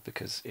theatrical,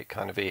 because it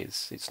kind of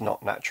is. It's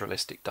not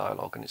naturalistic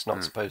dialogue, and it's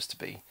not supposed to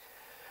be.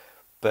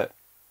 But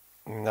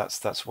I mean,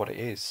 that's what it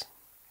is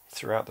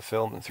throughout the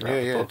film and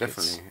throughout the book.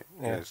 Definitely.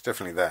 It's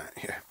definitely that.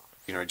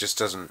 Yeah, it just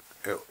doesn't.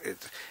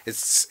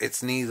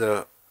 It's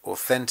neither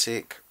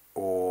authentic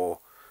or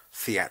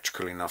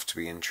theatrical enough to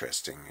be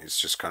interesting. It's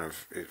just kind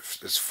of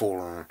it's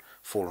fallen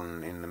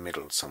in the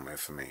middle somewhere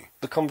for me.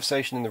 The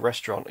conversation in the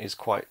restaurant is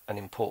quite an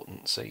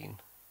important scene.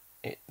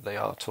 They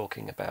are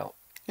talking about.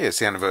 Yeah, it's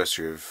the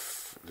anniversary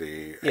of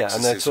the. Yeah,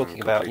 and they're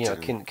talking about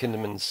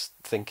Kinderman's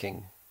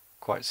thinking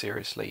quite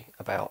seriously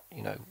about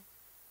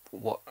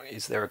what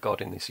is there a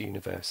God in this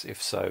universe?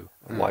 If so,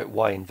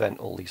 why invent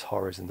all these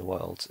horrors in the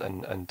world?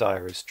 And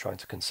Dyer is trying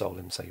to console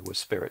him, say, we're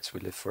spirits, we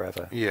live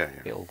forever. Yeah.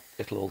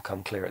 It'll all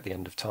come clear at the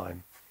end of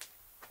time.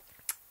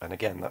 And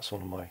again, that's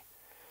one of my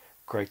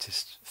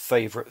greatest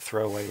favourite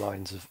throwaway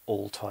lines of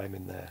all time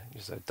in there.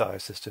 So Dyer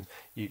says to him,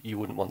 you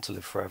wouldn't want to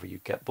live forever,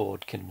 you'd get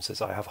bored. Kinderman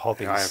says, I have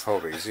hobbies. I have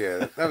hobbies,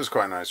 yeah. That was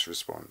quite a nice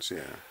response,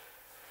 yeah.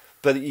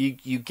 But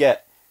you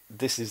get,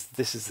 this is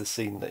the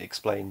scene that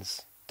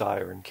explains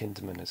Dyer and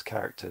Kinderman as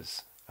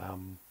characters.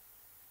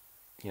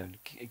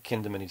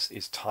 Kinderman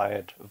is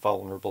tired,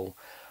 vulnerable.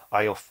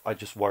 I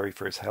just worry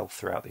for his health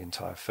throughout the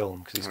entire film,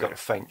 because he's got a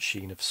faint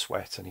sheen of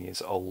sweat and he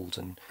is old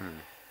and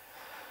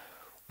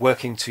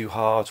working too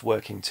hard,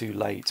 working too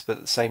late. But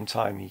at the same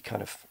time,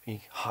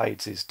 he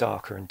hides his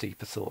darker and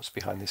deeper thoughts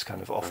behind this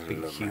kind of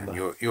offbeat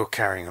humour. You're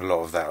carrying a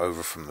lot of that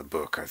over from the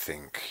book, I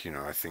think.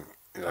 I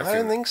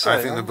don't think so.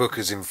 I think the book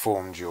has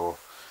informed your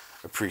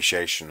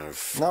appreciation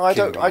of No, I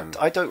don't. Kinderman.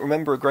 I don't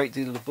remember a great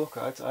deal of the book.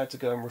 I had to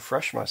go and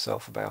refresh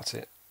myself about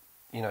it.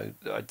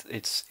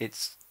 It's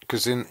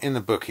Because in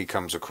the book he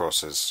comes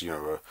across as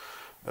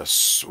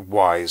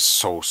wise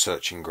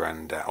soul-searching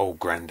old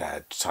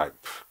granddad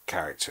type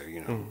character.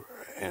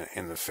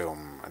 In the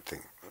film, I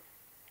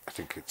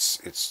think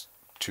it's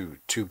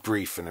too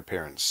brief an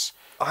appearance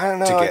I don't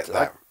know. to get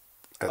that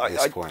at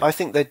this point. I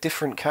think they're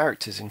different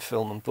characters in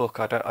film and book.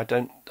 I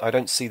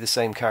don't see the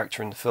same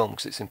character in the film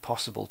because it's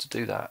impossible to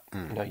do that.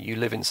 You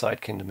live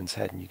inside Kinderman's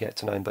head and you get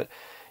to know him, but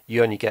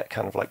you only get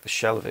kind of like the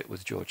shell of it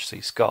with George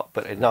C. Scott.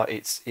 But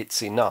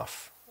it's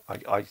enough.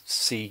 I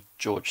see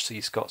George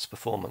C. Scott's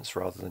performance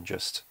rather than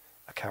just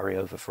a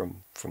carryover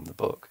from the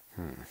book.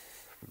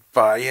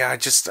 But yeah,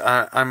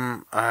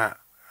 I'm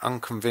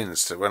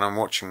unconvinced that when I'm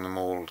watching them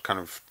all kind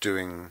of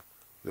doing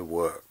the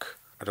work,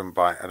 I don't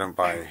buy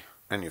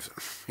any of them.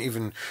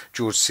 Even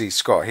George C.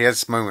 Scott, he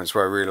has moments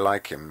where I really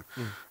like him.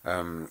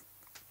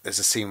 There's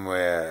a scene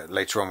where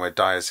later on where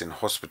Dyer's in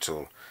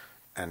hospital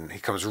and he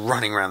comes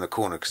running around the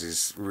corner because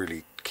he's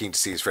really keen to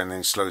see his friend, and then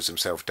he slows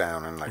himself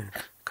down and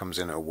comes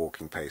in at a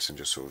walking pace and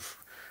just sort of,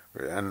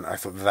 and I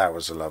thought that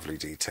was a lovely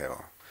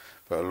detail.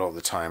 But a lot of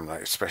the time,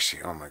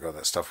 especially, oh my god,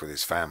 that stuff with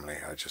his family,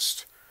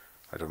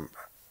 I don't,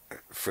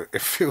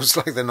 it feels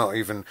like they're not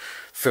even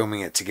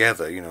filming it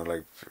together,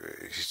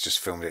 he's just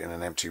filmed it in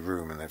an empty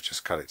room and they've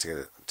just cut it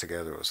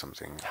together or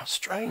something. How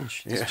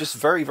strange. It's just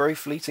very, very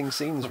fleeting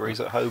scenes where he's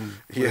at home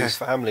with his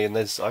family, and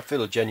I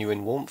feel a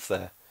genuine warmth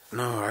there.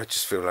 No, I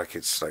just feel like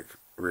it's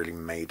really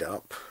made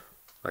up.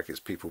 Like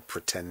it's people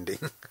pretending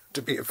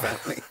to be a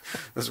family.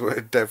 That's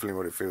definitely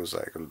what it feels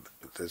like.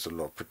 There's a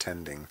lot of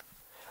pretending.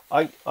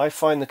 I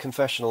find the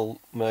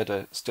confessional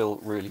murder still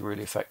really,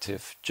 really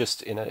effective,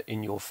 just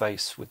in your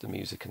face with the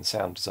music and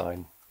sound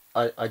design.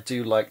 I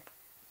do like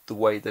the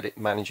way that it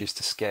manages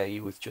to scare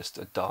you with just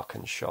a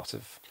darkened shot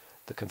of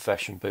the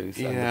confession booth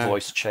and the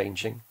voice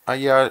changing. I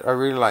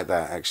really like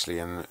that actually,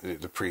 and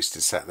the priest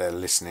is sat there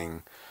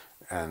listening,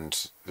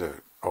 and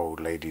the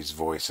old lady's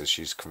voice as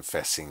she's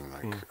confessing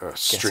a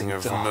string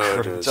of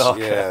murders.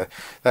 Yeah,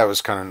 that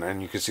was kind of,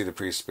 and you could see the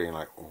priest being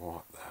like,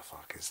 "What the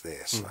fuck is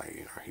this?"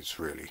 He's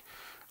really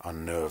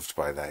unnerved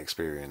by that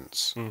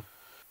experience.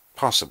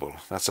 Possible.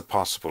 That's a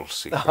possible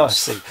sequence. Oh, I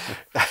see.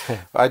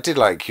 I did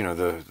like,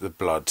 the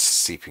blood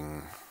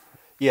seeping.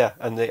 Yeah,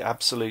 and the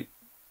absolute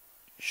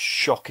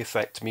shock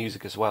effect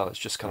music as well. It's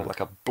just kind of like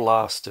a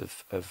blast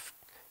of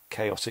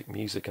chaotic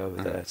music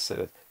over there.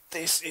 So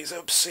this is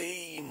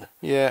obscene.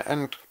 Yeah,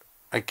 and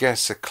I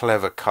guess a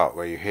clever cut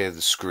where you hear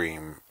the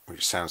scream,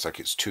 which sounds like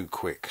it's too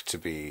quick to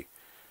be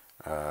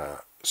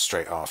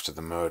straight after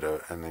the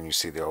murder, and then you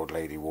see the old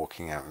lady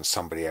walking out and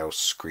somebody else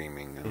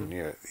screaming,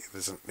 and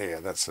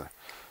that's a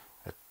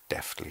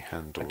deftly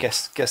handled. I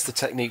guess the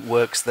technique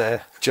works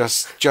there.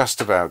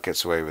 Just about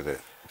gets away with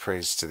it.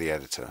 Praise to the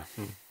editor.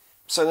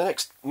 So the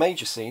next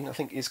major scene, I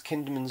think, is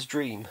Kinderman's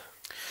dream.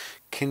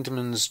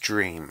 Kinderman's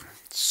dream.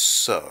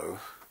 So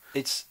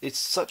it's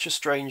such a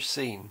strange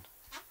scene,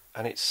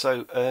 and it's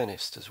so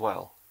earnest as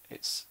well.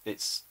 It's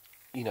this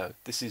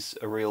is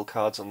a real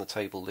cards on the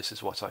table. This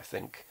is what I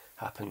think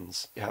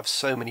happens. You have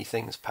so many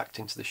things packed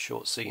into this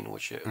short scene,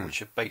 which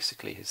are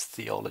basically his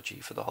theology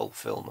for the whole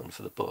film and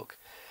for the book.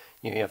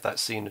 You have that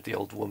scene of the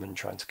old woman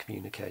trying to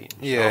communicate.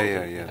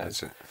 And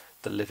that's it.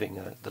 The living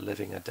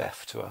are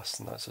deaf to us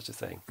and that sort of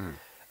thing.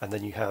 And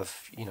then you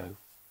have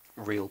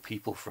real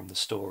people from the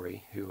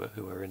story who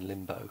are in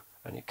limbo,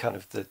 and it kind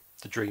of the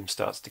dream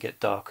starts to get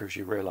darker as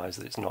you realise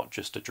that it's not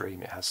just a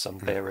dream. It has some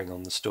bearing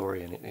on the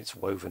story, and it's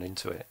woven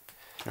into it.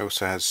 It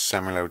also has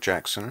Samuel L.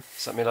 Jackson.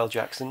 Samuel L.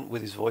 Jackson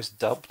with his voice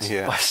dubbed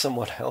by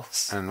someone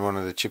else. And one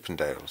of the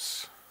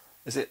Chippendales.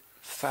 Is it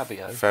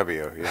Fabio?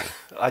 Fabio, yeah.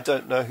 I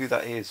don't know who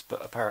that is,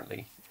 but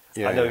apparently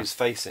I know his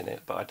face in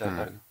it, but I don't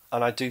know.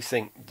 And I do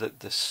think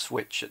that the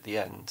switch at the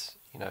end,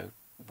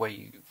 where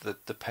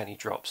the penny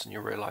drops and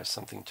you realise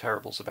something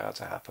terrible's about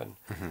to happen.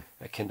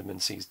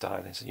 Kinderman sees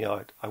Diane and says,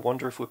 I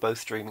wonder if we're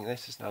both dreaming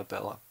this. It's no,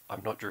 Bill,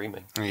 I'm not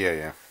dreaming.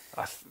 Yeah.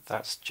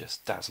 That's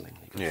just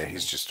dazzlingly good. Yeah,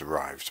 he's just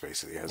arrived,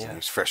 basically, hasn't he?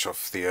 He's fresh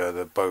off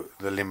the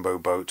limbo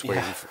boat,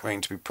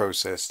 waiting to be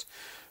processed.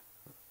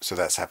 So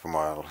that's happened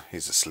while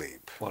he's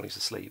asleep. While he's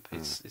asleep.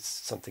 It's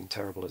something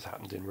terrible has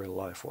happened in real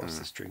life whilst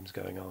this dream's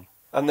going on.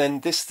 And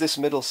then this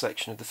middle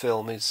section of the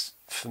film is,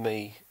 for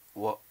me,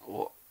 what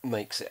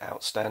makes it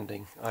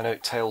outstanding. I know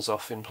it tails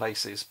off in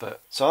places,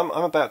 but so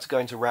I'm about to go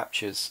into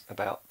raptures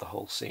about the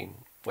whole scene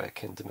where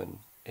Kinderman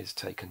is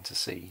taken to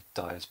see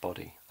Dyer's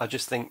body. I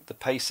just think the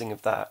pacing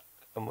of that,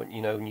 and when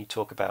you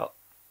talk about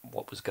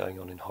what was going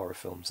on in horror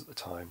films at the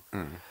time,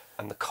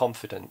 and the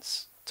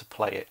confidence to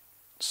play it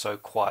so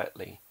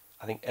quietly,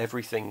 I think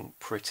everything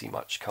pretty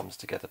much comes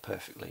together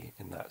perfectly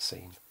in that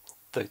scene.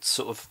 The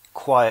sort of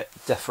quiet,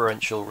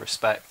 deferential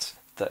respect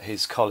that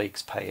his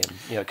colleagues pay him,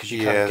 because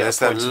you kind of get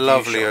a point that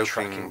lovely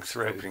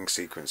opening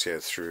sequence,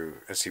 through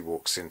as he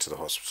walks into the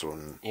hospital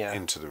and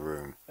into the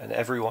room, and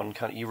everyone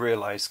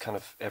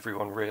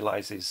everyone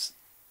realizes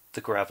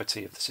the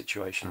gravity of the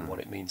situation and what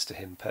it means to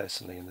him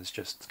personally, and there's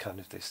just kind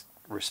of this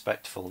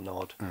respectful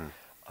nod,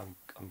 I'm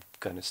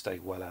going to stay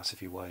well out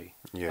of your way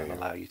Yeah, and yeah.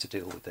 allow you to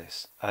deal with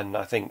this. And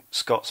I think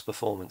Scott's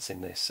performance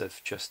in this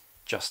of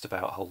just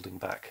about holding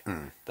back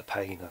the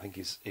pain, I think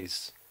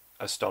is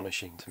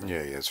astonishing to me.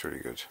 Yeah, yeah, it's really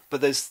good.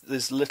 But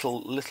there's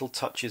little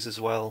touches as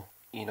well,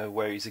 you know,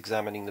 where he's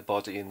examining the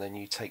body, and then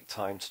you take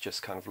time to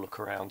just kind of look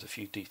around a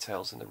few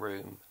details in the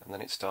room, and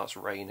then it starts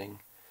raining.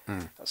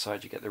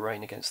 Outside, you get the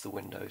rain against the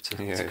window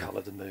to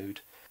colour the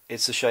mood.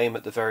 It's a shame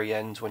at the very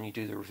end when you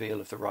do the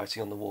reveal of the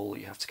writing on the wall that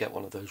you have to get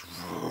one of those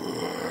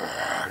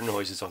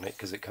noises on it,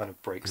 because it kind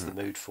of breaks the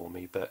mood for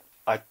me. But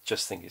I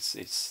just think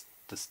it's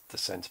the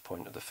centre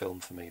point of the film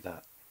for me.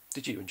 That.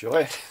 Did you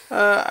enjoy it?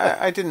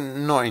 I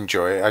didn't not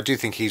enjoy it. I do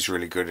think he's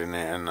really good in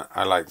it, and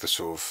I like the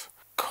sort of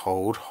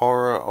cold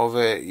horror of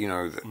it. You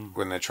know,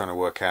 when they're trying to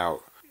work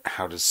out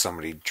how does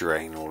somebody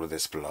drain all of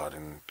this blood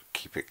and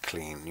keep it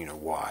clean. You know,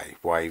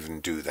 why even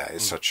do that?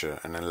 It's such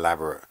an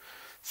elaborate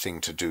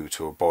thing to do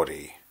to a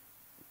body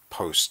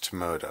post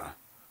murder,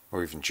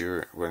 or even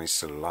during when he's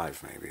still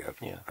alive. Maybe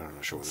I'm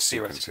not sure what the sequence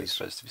Theoretically, is. he's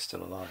supposed to be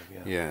still alive.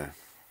 Yeah. Yeah.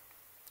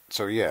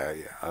 So yeah.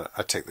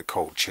 I take the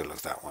cold chill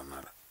of that one.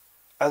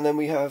 And then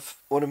we have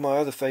one of my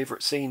other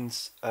favourite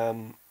scenes,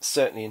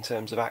 certainly in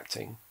terms of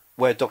acting,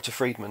 where Dr.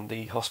 Friedman,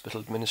 the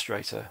hospital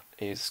administrator,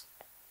 is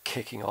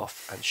kicking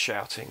off and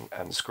shouting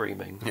and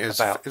screaming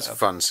about. It's a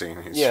fun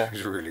scene.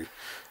 He's really.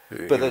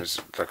 But it's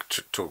like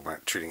talking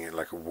about treating it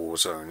like a war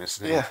zone,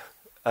 isn't it? Yeah.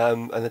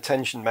 And the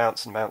tension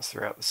mounts and mounts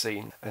throughout the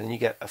scene, and then you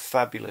get a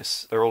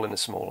fabulous. They're all in a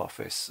small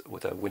office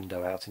with a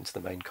window out into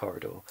the main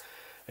corridor,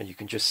 and you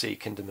can just see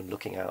Kinderman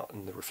looking out,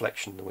 and the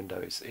reflection in the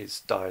window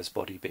is Dyer's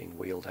body being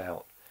wheeled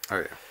out. Oh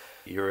yeah.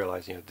 You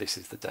realise, this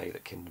is the day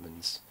that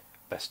Kinderman's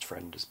best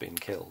friend has been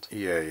killed.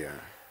 Yeah, yeah.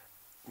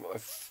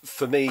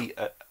 For me,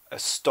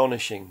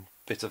 astonishing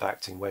bit of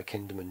acting where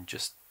Kinderman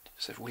just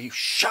said, "Will you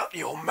shut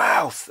your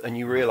mouth?" And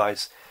you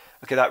realise,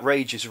 okay, that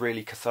rage is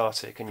really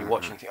cathartic, and you're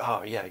watching and think,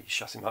 oh yeah, you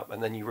shut him up,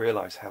 and then you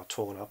realise how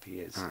torn up he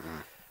is,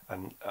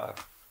 and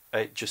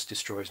it just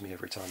destroys me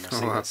every time I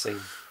see that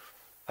scene.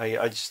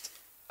 I just,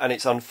 and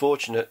it's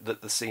unfortunate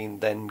that the scene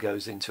then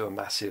goes into a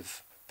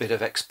massive bit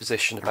of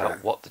exposition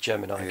about what the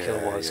Gemini kill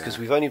was, because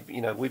we've only,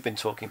 we've been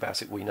talking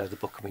about it. We know the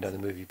book and we know the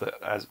movie,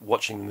 but as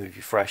watching the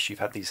movie fresh, you've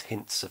had these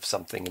hints of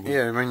something. And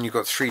I mean, you've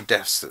got 3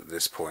 deaths at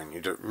this point.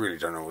 You really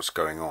don't know what's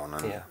going on,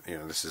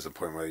 and this is the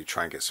point where you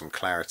try and get some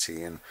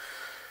clarity, and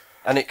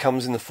it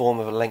comes in the form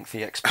of a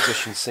lengthy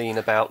exposition scene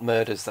about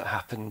murders that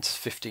happened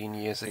 15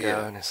 years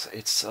ago, and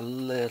it's a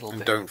little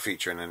bit. Don't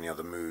feature in any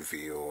other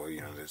movie, or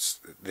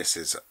this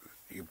is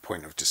your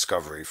point of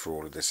discovery for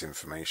all of this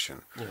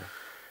information. Yeah.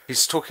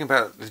 He's talking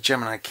about the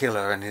Gemini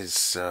killer and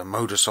his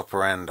modus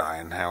operandi,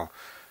 and how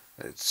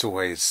it's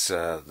always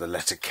the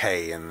letter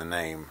K in the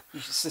name.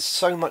 There's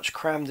so much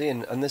crammed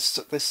in, and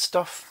there's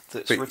stuff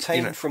that's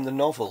retained from the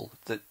novel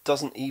that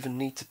doesn't even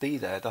need to be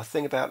there. The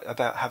thing about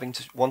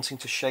wanting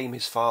to shame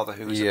his father,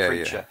 who was a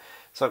preacher. Yeah.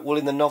 So,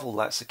 in the novel,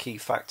 that's a key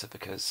factor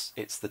because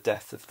it's the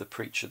death of the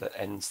preacher that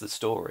ends the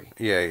story.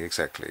 Yeah,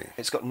 exactly.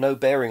 It's got no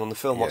bearing on the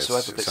film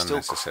whatsoever, but it's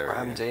still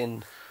crammed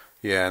in.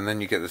 Yeah, and then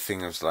you get the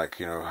thing of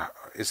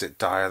is it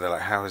Dyer? They're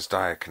like, how is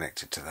Dyer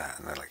connected to that?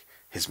 And they're like,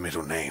 his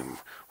middle name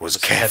was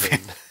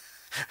Kevin.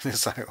 And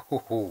it's like,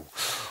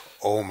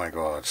 oh my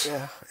God.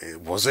 Yeah.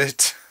 Was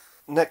it?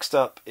 Next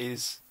up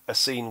is a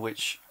scene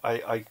which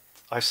I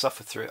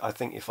suffered through. I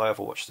think if I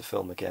ever watch the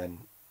film again,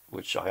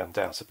 which I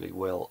undoubtedly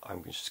will,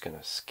 I'm just going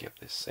to skip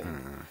this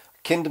scene.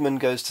 Kinderman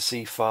goes to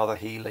see Father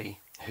Healy,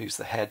 who's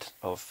the head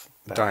of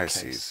that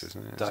diocese, case.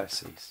 Isn't it?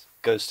 Diocese.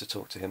 Goes to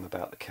talk to him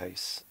about the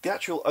case. The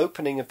actual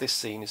opening of this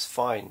scene is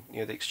fine,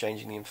 the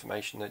exchanging the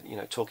information,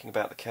 talking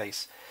about the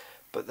case.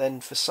 But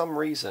then for some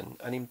reason,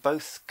 and in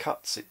both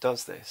cuts it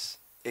does this,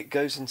 it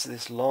goes into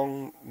this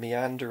long,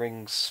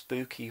 meandering,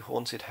 spooky,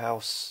 haunted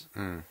house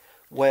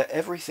where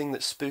everything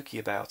that's spooky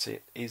about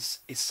it is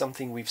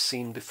something we've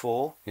seen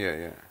before. Yeah,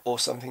 yeah. Or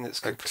something that's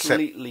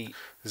completely...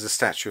 There's a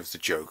statue of the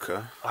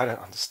Joker. I don't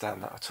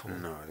understand that at all.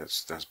 No,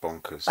 that's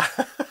bonkers.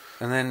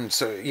 And then,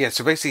 so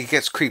basically he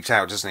gets creeped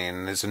out, doesn't he?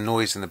 And there's a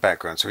noise in the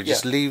background, so he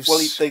just leaves... Well,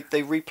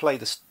 they replay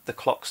the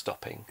clock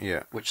stopping,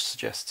 yeah, which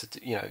suggested,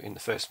 in the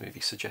first movie,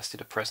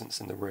 suggested a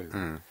presence in the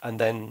room. And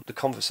then the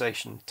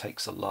conversation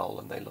takes a lull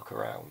and they look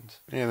around.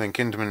 Yeah, then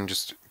Kinderman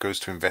just goes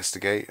to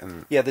investigate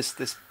and... Yeah,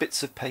 there's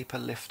bits of paper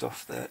lift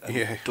off there,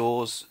 and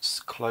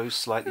doors close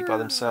slightly by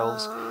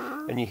themselves,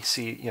 and you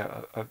see,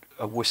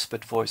 a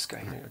whispered voice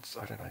going,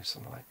 I don't know,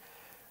 something like,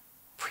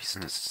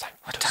 "Priestess,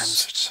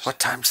 what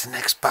time's the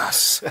next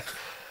bus?"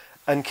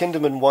 And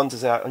Kinderman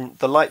wanders out, and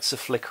the lights are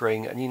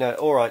flickering, and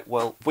all right,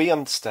 well, we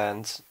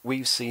understand,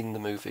 we've seen the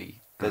movie,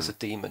 there's a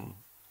demon,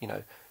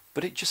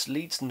 but it just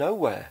leads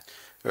nowhere.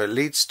 It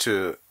leads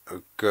to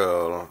a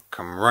girl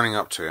come running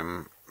up to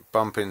him,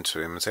 bump into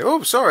him, and say,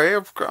 "Oh, sorry,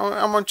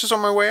 I'm just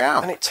on my way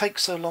out." And it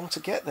takes so long to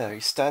get there.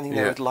 He's standing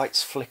there with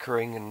lights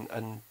flickering,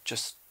 and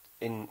just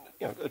in,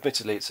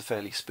 admittedly, it's a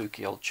fairly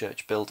spooky old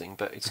church building,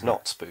 but it's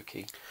not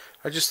spooky.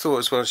 I just thought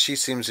as well, she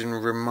seems in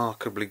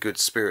remarkably good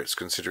spirits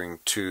considering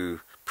 2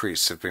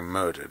 priests have been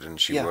murdered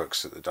and she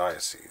works at the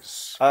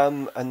diocese.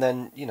 And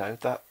then,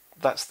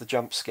 that's the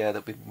jump scare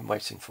that we've been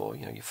waiting for.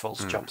 You know, your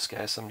false jump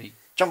scare. Somebody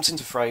jumps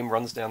into frame,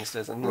 runs down the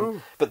stairs, and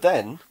then, but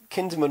then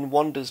Kinderman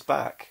wanders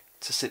back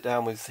to sit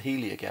down with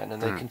Healy again,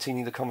 and they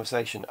continue the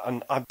conversation.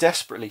 And I'm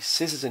desperately,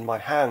 scissors in my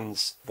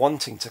hands,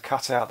 wanting to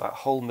cut out that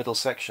whole middle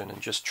section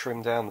and just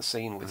trim down the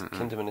scene with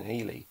Kinderman and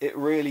Healy. It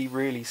really,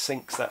 really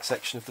sinks that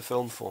section of the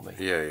film for me.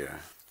 Yeah, yeah.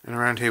 And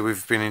around here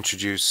we've been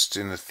introduced,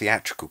 in the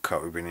theatrical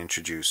cut, we've been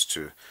introduced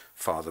to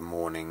Father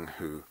Morning,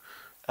 who...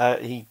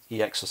 He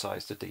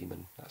exorcised a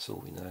demon, that's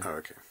all we know. Oh,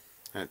 okay.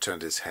 And it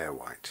turned his hair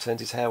white. Turned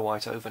his hair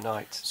white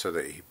overnight. So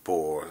that he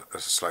bore a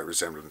slight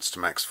resemblance to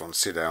Max von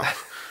Sydow.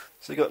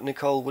 So you got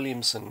Nicole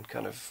Williamson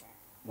kind of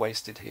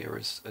wasted here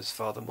as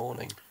Father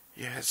Morning.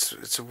 Yeah,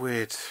 it's a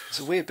weird... It's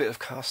a weird bit of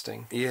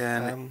casting.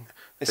 Yeah, and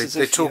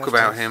they talk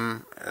about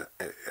him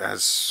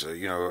as,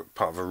 you know,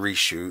 part of a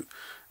reshoot,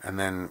 and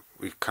then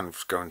we kind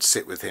of go and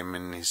sit with him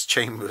in his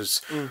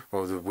chambers,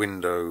 or the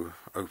window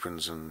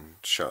opens and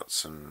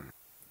shuts.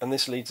 And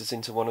this leads us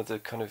into one of the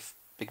kind of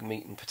big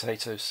meat and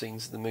potatoes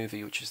scenes of the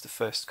movie, which is the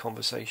first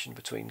conversation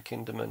between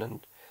Kinderman and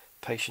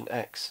Patient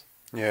X.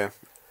 Yeah.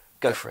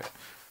 Go for it.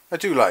 I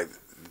do like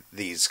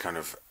these kind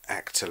of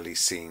actorly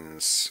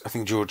scenes. I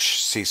think George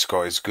C.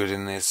 Scott is good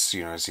in this,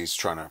 you know, as he's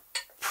trying to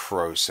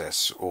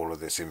process all of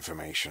this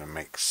information and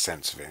make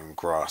sense of it and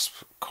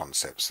grasp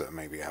concepts that are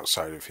maybe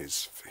outside of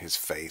his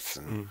faith.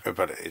 And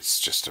but it's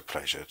just a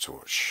pleasure to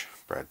watch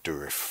Brad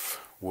Dourif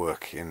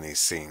work in these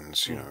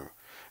scenes, you know.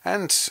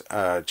 And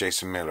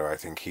Jason Miller, I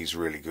think he's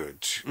really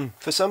good.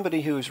 For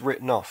somebody who is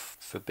written off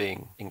for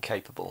being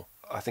incapable,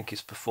 I think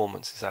his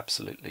performance is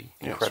absolutely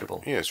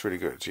incredible. Yeah, it's really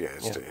good. Yeah,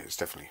 it's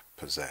definitely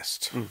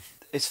possessed.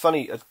 It's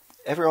funny,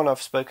 everyone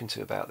I've spoken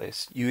to about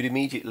this, you would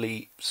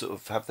immediately sort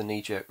of have the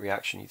knee-jerk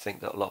reaction. You think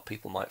that a lot of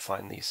people might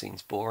find these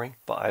scenes boring,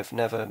 but I've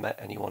never met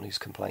anyone who's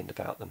complained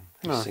about them,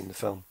 who's seen the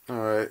film.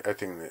 No, I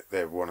think that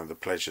they're one of the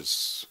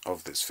pleasures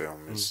of this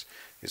film is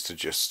to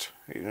just,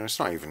 you know, it's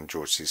not even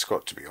George C.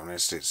 Scott, to be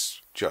honest. It's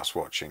just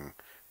watching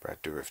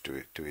Brad Dourif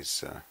do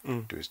his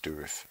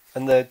Dourif.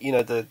 And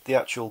the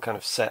actual kind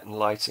of set and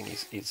lighting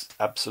is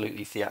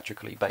absolutely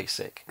theatrically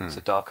basic. It's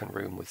a darkened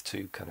room with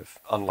two kind of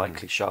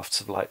unlikely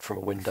shafts of light from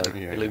a window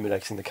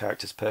illuminating the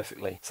characters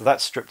perfectly. So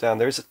that's stripped down.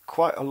 There is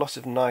quite a lot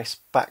of nice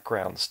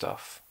background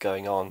stuff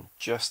going on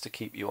just to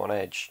keep you on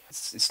edge.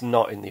 It's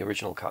not in the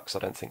original cut because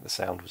I don't think the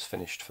sound was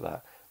finished for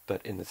that.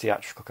 But in the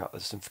theatrical cut,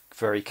 there's some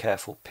very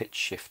careful pitch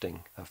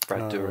shifting of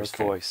Brad Dourif's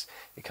voice.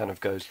 It kind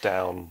of goes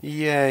down,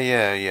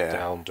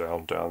 down,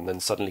 and then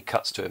suddenly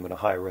cuts to him in a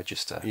higher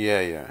register.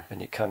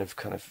 And it kind of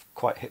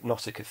quite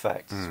hypnotic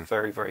effect. It's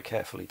very, very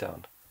carefully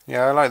done.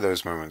 Yeah, I like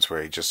those moments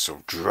where he just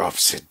sort of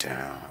drops it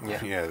down.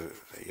 Yeah,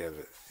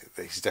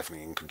 he's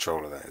definitely in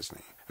control of that, isn't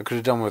he? I could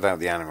have done without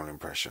the animal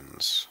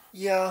impressions.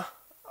 Yeah,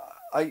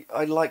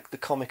 I like the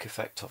comic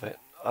effect of it.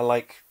 I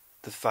like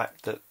the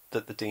fact that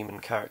the demon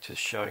character's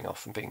showing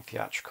off and being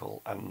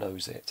theatrical and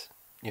knows it.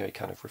 You know, he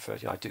kind of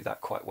referred to, I do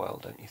that quite well,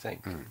 don't you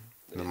think?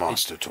 The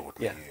master taught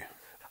me. Yeah.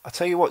 I'll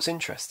tell you what's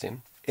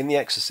interesting. In The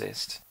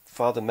Exorcist,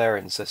 Father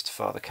Merrin says to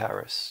Father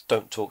Karras,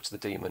 don't talk to the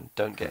demon,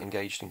 don't get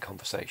engaged in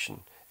conversation.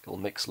 It will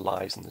mix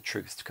lies and the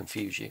truth to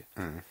confuse you.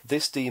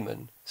 This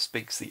demon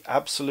speaks the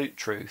absolute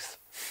truth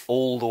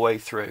all the way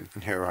through.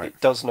 You're right.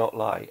 It does not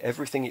lie.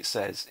 Everything it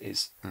says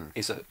is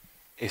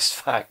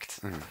fact,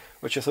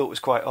 which I thought was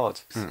quite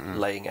odd,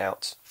 laying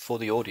out for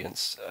the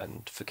audience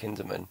and for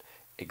Kinderman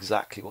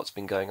exactly what's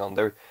been going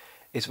on.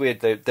 It's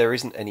weird, there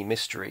isn't any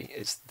mystery,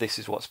 this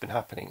is what's been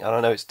happening, and I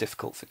know it's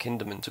difficult for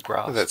Kinderman to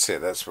grasp. Well, that's it,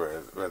 that's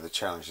where the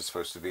challenge is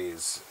supposed to be,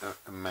 is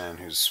a man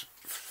whose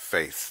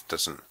faith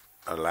doesn't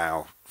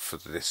allow for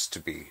this to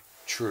be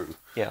true.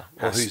 Yeah,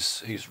 or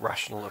whose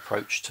rational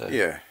approach to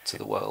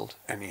the world.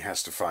 And he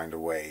has to find a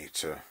way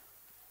to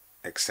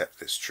accept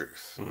this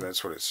truth.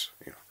 That's what it's,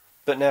 you know.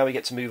 But now we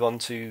get to move on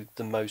to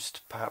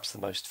perhaps the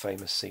most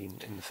famous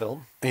scene in the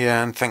film.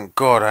 Yeah, and thank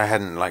God I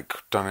hadn't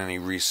done any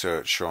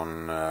research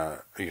on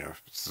the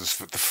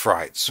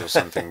frights or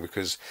something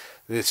because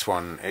this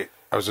one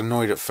I was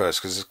annoyed at first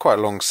because it's quite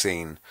a long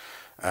scene,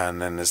 and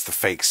then there's the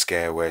fake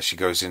scare where she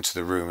goes into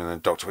the room and the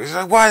doctor is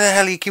like, "Why the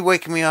hell you keep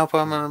waking me up?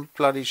 I'm on a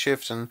bloody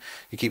shift," and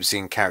you keep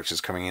seeing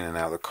characters coming in and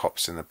out, the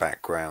cops in the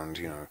background,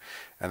 you know.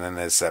 And then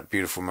there's that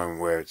beautiful moment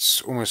where it's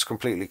almost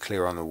completely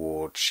clear on the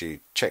ward.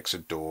 She checks a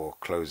door,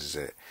 closes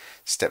it,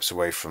 steps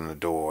away from the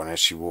door, and as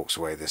she walks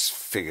away, this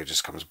figure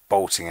just comes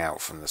bolting out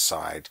from the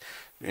side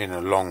in a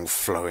long,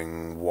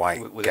 flowing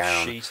white with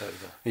gown. A sheet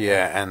over.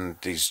 Yeah, and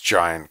these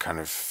giant kind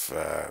of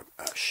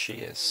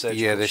shears,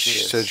 surgical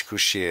shears. Surgical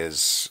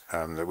shears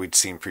that we'd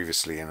seen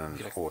previously in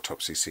an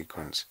autopsy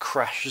sequence.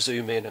 Crash,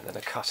 zoom in, and then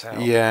a cut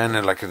out. Yeah, and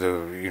then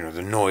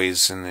the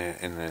noise in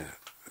the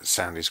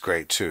sound is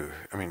great too.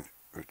 I mean,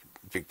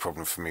 big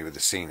problem for me with the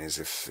scene is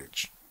if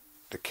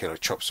the killer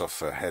chops off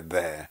her head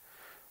there,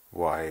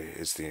 why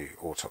is the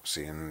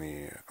autopsy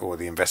or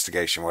the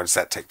investigation, why does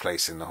that take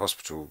place in the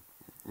hospital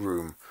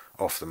room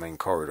off the main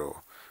corridor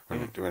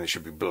when it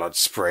should be blood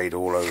sprayed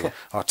all over,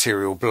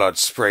 arterial blood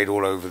sprayed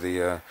all over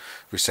the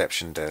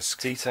reception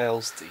desk.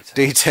 Details.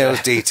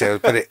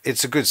 But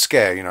it's a good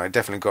scare, it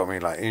definitely got me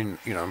like in,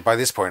 and by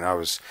this point I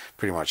was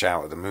pretty much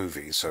out of the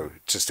movie, so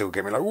to still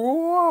get me like,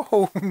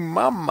 whoa,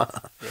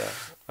 mama. Yeah,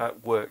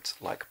 that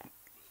worked like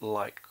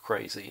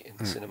crazy in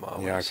the cinema.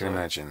 Yeah, I can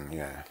imagine,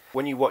 yeah.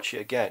 When you watch it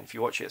again, if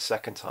you watch it a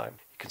second time,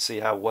 you can see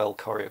how well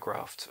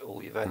choreographed all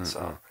the events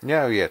are.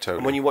 Yeah, totally.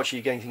 And when you watch it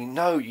again, you think,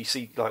 no, you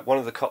see, like, one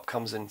of the cop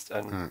comes in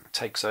and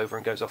takes over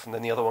and goes off, and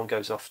then the other one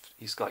goes off,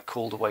 he's, like,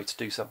 called away to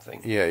do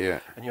something. Yeah.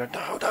 And you're like,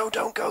 no,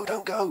 don't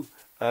go.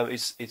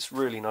 It's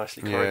really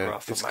nicely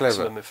choreographed for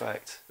maximum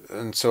effect.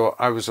 And so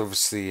I was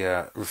obviously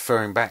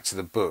referring back to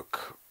the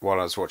book while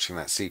I was watching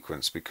that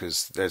sequence,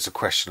 because there's a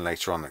question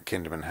later on that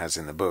Kinderman has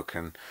in the book,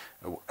 and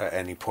at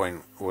any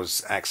point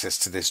was access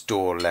to this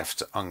door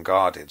left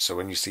unguarded. So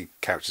when you see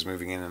characters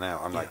moving in and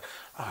out, I'm like,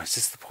 oh, is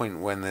this the point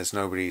when there's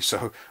nobody?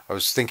 So I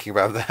was thinking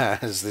about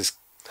that as this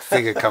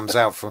figure comes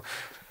out from...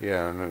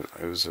 Yeah, and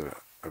it was a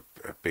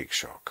big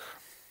shock.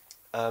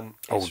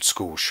 Old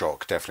school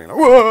shock, definitely.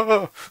 Like,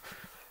 whoa!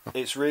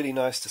 It's really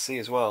nice to see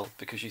as well,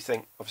 because you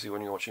think, obviously,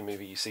 when you're watching a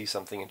movie, you see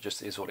something and it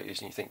just is what it is,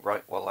 and you think,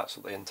 right, well, that's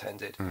what they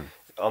intended.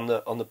 On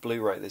the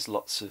Blu-ray, there's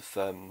lots of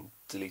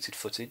deleted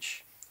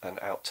footage and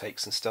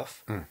outtakes and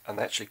stuff, and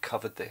they actually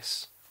covered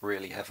this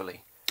really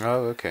heavily.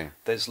 Oh, okay.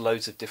 There's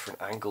loads of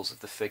different angles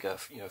of the figure,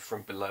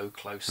 from below,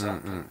 close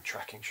up, and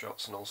tracking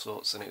shots and all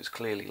sorts, and it was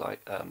clearly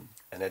like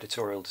an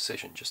editorial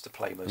decision just to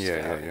play most of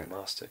it out in the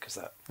master, because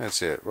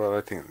that's it. Well, I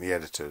think the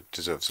editor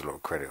deserves a lot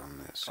of credit on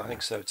this. I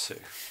think so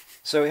too.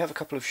 So we have a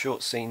couple of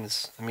short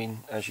scenes. I mean,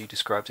 as you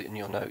described it in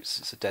your notes,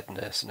 it's a dead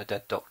nurse and a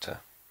dead doctor.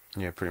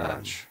 Yeah, pretty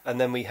much. And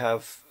then we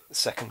have the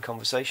second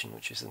conversation,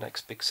 which is the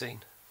next big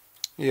scene.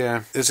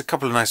 Yeah, there's a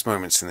couple of nice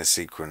moments in this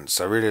sequence.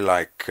 I really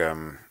like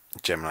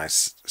Gemini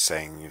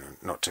saying,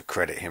 not to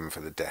credit him for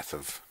the death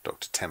of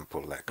Dr.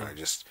 Temple. That guy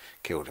just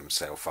killed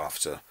himself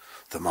after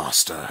the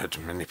master had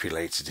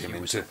manipulated him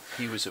into...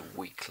 He was a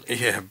weakling.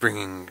 Yeah,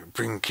 bring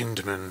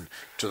Kinderman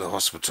to the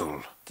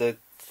hospital. The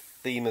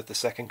theme of the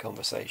second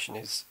conversation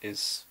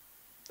is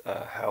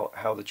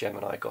how the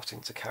Gemini got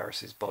into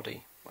Karras's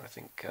body. I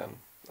think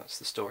that's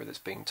the story that's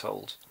being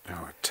told.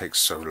 Oh, it takes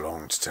so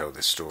long to tell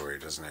this story,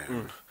 doesn't it?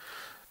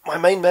 My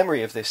main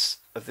memory of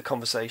the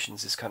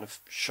conversations is kind of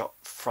shot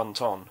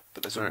front on,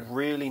 but there's a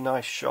really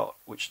nice shot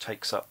which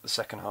takes up the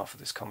second half of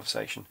this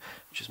conversation,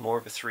 which is more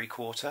of a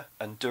 3/4,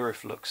 and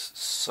Durif looks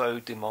so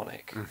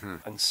demonic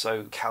and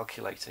so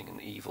calculating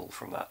and evil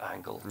from that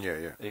angle.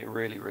 Yeah. It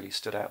really, really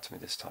stood out to me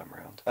this time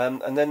around.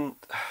 And then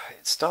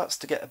it starts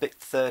to get a bit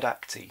third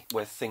acty,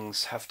 where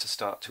things have to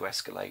start to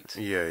escalate.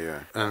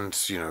 Yeah. And,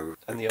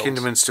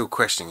 Kinderman's still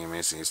questioning him,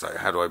 isn't he? He's like,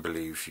 how do I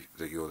believe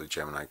that you're the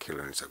Gemini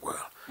killer? And he's like,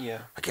 well,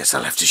 I guess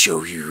I'll have to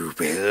show you,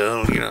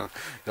 Bill,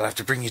 I'll have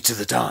to bring you to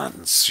the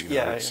dance.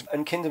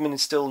 And Kinderman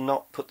has still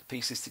not put the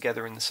pieces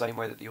together in the same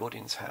way that the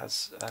audience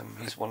has.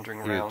 He's wandering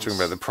around. Talking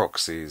about the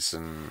proxies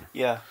and...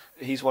 Yeah,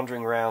 he's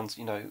wandering around,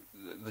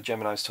 the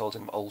Gemini's told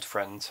him old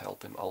friends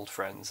help him, old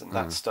friends, and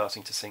that's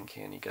starting to sink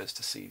in. He goes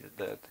to see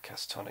the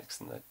catatonics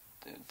and the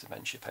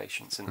dementia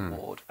patients in the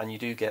ward, and you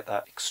do get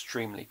that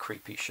extremely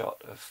creepy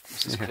shot of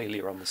Mrs.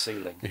 Clelia on the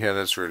ceiling. Yeah,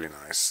 that's really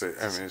nice.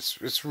 I mean,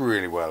 it's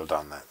really well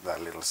done,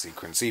 that little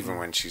sequence, even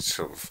when she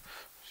sort of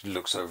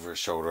looks over her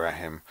shoulder at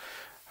him.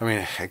 I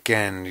mean,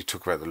 again, you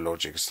talk about the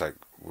logic. It's like,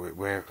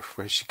 where's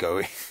she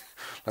going?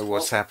 Like,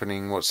 what's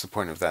happening? What's the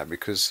point of that?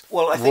 Because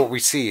what we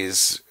see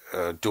is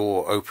a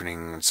door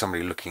opening and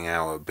somebody looking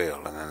out at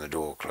Bill, and then the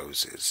door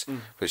closes.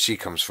 But she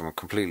comes from a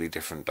completely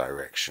different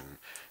direction.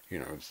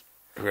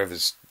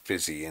 Whoever's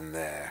busy in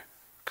there,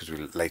 because we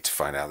later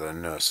find out that a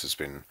nurse has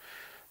been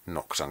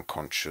knocked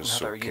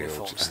unconscious or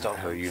killed.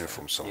 Her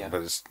uniform stolen.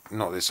 But it's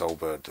not this old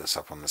bird that's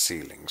up on the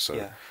ceiling.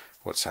 So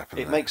what's happened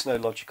there? It makes no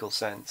logical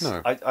sense.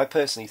 No. I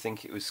personally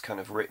think it was kind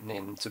of written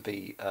in to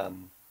be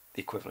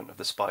the equivalent of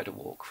the spider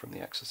walk from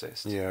The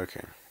Exorcist. Yeah,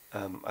 okay.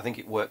 I think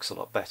it works a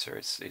lot better.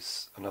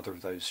 It's another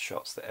of those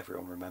shots that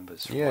everyone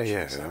remembers. Yeah.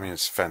 I mean,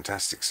 it's a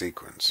fantastic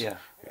sequence. Yeah,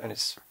 and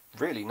it's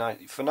really nice.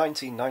 For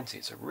 1990,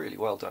 it's a really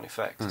well done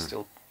effect. It's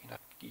still,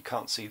 you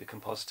can't see the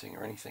compositing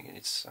or anything.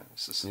 It's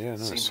just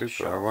seamless super.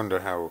 shot. I wonder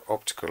how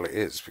optical it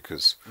is,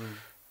 because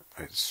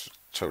it's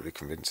totally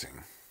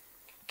convincing.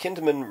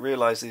 Kinderman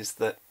realises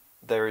that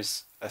there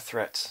is a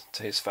threat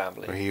to his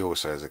family. But he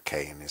also has a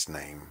K in his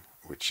name,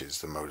 which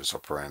is the modus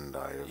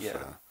operandi of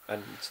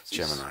and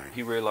Gemini.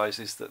 He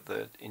realises that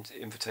the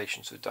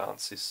invitation to a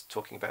dance is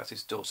talking about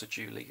his daughter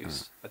Julie,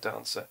 who's a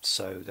dancer.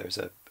 So there's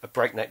a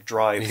breakneck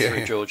drive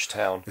through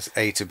Georgetown. It's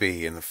A to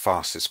B in the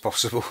fastest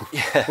possible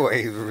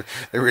way.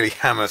 They really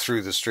hammer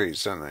through the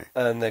streets, don't they?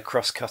 And they're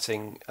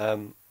cross-cutting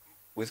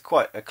with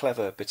quite a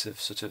clever bit of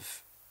sort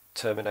of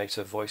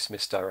Terminator voice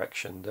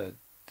misdirection.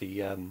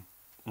 The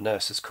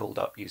nurse is called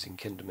up using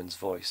Kinderman's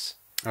voice.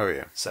 Oh,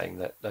 yeah. Saying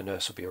that a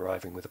nurse will be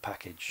arriving with a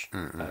package,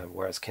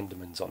 whereas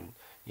Kinderman's on...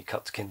 You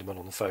cut to Kinderman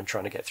on the phone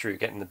trying to get through,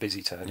 getting the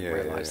busy turn, and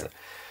realise that.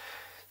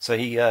 So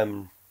he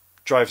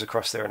drives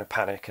across there in a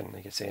panic, and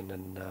he gets in,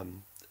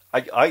 and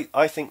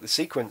I think the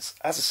sequence,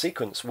 as a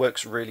sequence,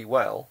 works really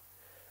well.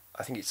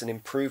 I think it's an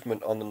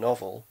improvement on the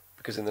novel,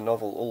 because in the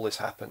novel all this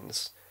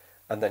happens,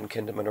 and then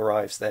Kinderman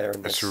arrives there,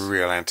 and it's a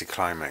real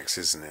anticlimax,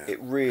 isn't it? It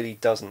really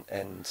doesn't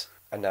end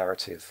a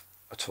narrative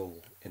at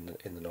all in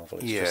the novel.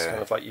 It's just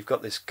kind of like you've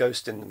got this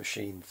ghost in the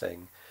machine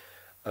thing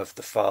of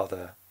the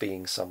father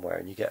being somewhere,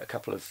 and you get a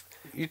couple of...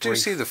 You do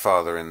see the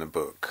father in the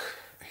book.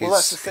 Well,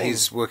 that's the thing.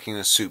 He's working in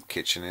a soup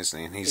kitchen, isn't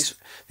he? And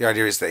the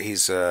idea is that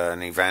he's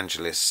an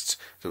evangelist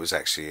that was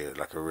actually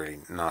like a really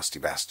nasty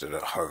bastard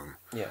at home,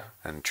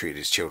 and treated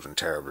his children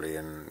terribly,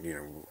 and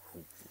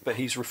But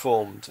he's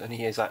reformed, and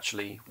he is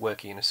actually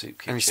working in a soup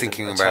kitchen. And he's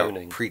thinking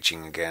about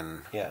preaching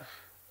again. Yeah.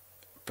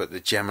 But the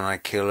Gemini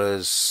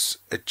killer's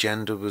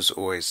agenda was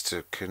always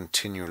to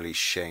continually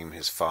shame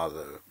his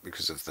father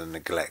because of the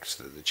neglect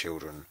that the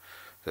children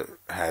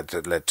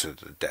that led to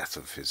the death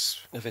of his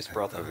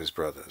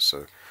brother.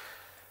 So.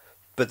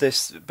 But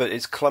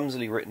it's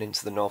clumsily written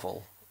into the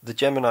novel. The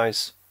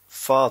Gemini's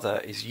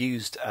father is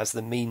used as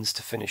the means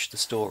to finish the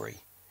story.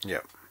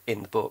 Yep.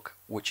 In the book,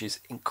 which is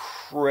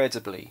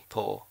incredibly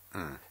poor.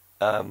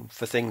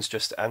 For things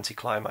just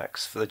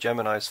anticlimax. For the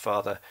Gemini's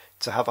father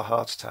to have a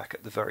heart attack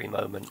at the very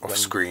moment off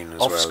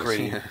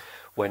screen,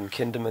 when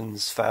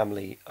Kinderman's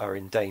family are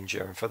in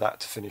danger, and for that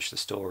to finish the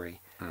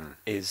story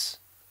is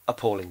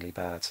appallingly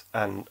bad.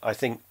 And I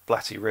think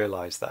Blatty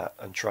realised that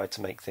and tried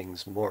to make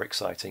things more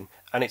exciting.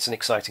 And it's an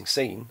exciting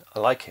scene. I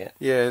like it.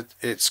 Yeah,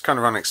 it's kind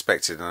of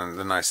unexpected. And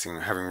the nice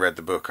thing, having read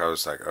the book, I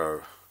was like,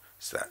 oh,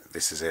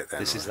 this is it then.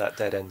 This is that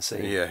dead end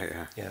scene.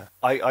 Yeah.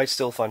 I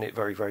still find it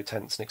very, very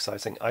tense and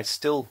exciting. I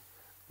still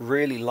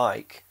really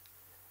like,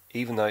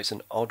 even though it's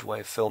an odd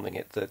way of filming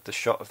it, the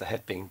shot of the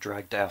head being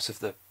dragged out of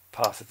the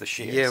path of the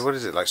shears. Yeah, what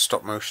is it, like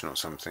stop motion or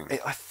something?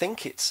 I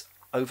think it's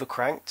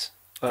overcranked.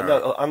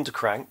 No,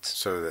 undercranked.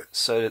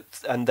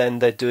 And then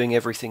they're doing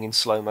everything in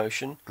slow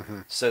motion,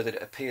 so that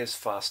it appears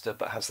faster,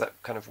 but has that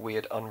kind of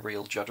weird,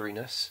 unreal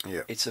judderiness.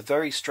 Yeah. It's a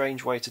very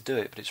strange way to do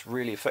it, but it's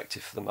really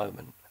effective for the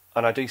moment.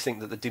 And I do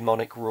think that the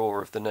demonic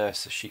roar of the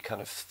nurse as she kind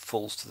of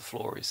falls to the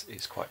floor is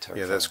quite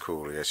terrifying. Yeah, that's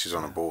cool. Yeah, she's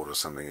on a board or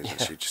something,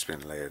 isn't she? Just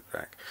been laid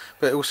back.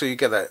 But also you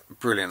get that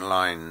brilliant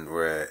line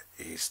where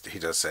he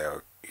does say,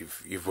 "Oh,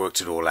 you've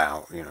worked it all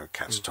out.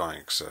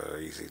 Catatonics are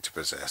easy to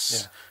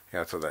possess."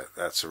 Yeah, I thought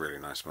that's a really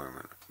nice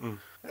moment.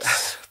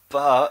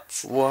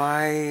 But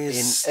why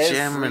is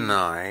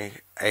Gemini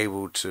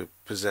able to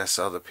possess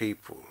other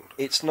people?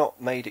 It's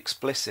not made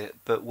explicit,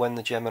 but when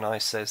the Gemini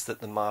says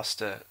that the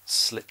master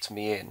slipped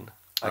me in,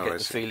 I get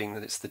the feeling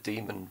that it's the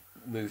demon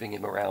moving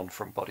him around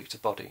from body to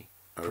body,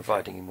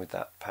 providing him with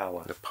that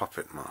power. The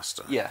puppet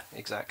master. Yeah,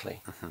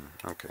 exactly.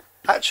 Okay.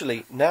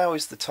 Actually, now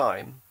is the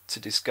time to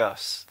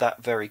discuss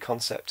that very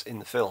concept in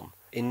the film.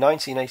 In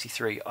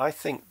 1983, I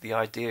think the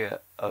idea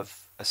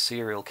of a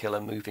serial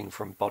killer moving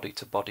from body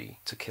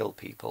to kill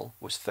people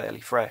was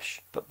fairly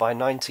fresh. But by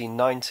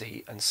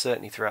 1990, and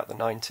certainly throughout the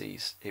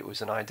 90s, it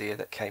was an idea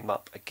that came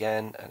up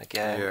again and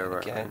again and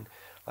again.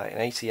 Right. Like in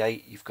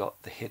 88, you've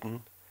got The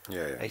Hidden.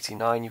 Yeah.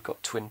 89, you've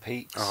got Twin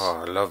Peaks.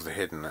 Oh, I love The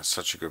Hidden. That's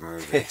such a good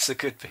movie. It's a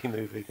good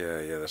B-movie.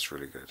 Yeah, that's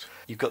really good.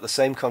 You've got the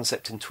same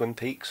concept in Twin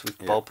Peaks with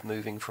Bob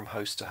moving from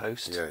host to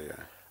host. Yeah.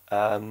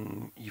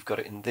 You've got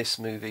it in this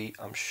movie.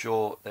 I'm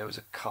sure there was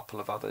a couple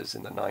of others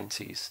in the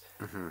 90s.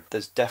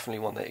 There's definitely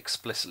one that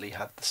explicitly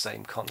had the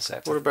same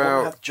concept. What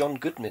about... It had John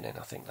Goodman in,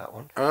 I think, that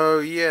one. Oh,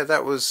 yeah,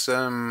 that was,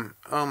 oh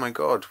my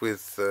God,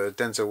 with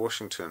Denzel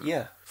Washington.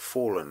 Yeah.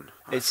 Fallen.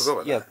 I forgot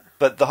about that.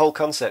 But the whole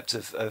concept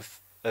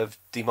of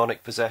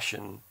demonic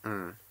possession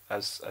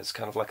as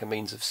kind of like a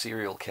means of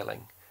serial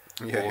killing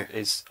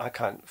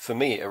for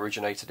me, it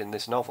originated in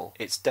this novel.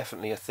 It's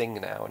definitely a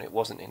thing now, and it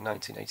wasn't in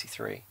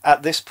 1983.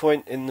 At this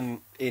point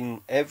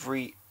in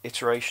every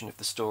iteration of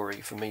the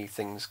story, for me,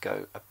 things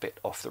go a bit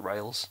off the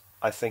rails.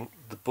 I think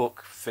the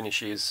book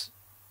finishes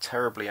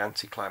terribly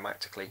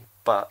anticlimactically,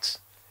 but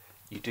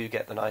you do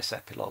get the nice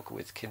epilogue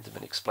with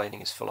Kinderman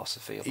explaining his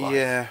philosophy of life.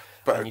 Yeah,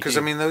 but because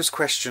I mean, those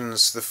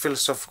questions, the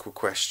philosophical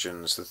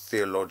questions, the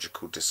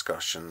theological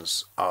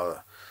discussions,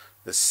 are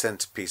the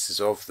centerpieces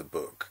of the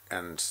book,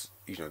 and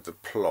the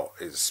plot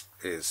is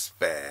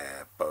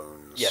bare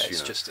bones. Yeah,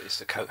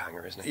 it's a coat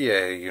hanger, isn't it?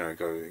 Yeah,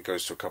 it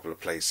goes to a couple of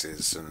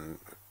places and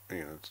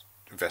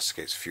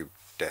investigates a few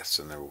deaths,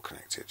 and they're all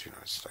connected.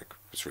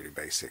 It's really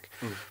basic.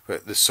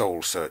 But the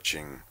soul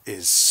searching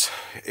is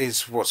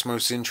what's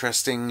most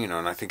interesting.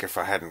 And I think if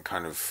I hadn't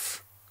kind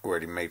of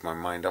already made my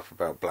mind up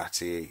about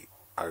Blatty,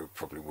 I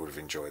probably would have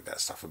enjoyed that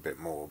stuff a bit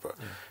more. But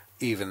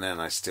even then,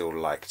 I still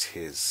liked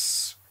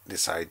this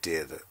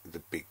idea that the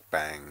Big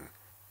Bang,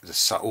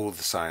 all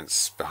the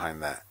science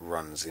behind that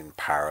runs in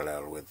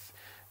parallel with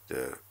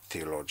the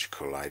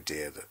theological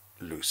idea that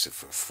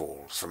Lucifer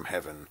falls from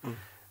heaven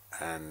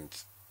and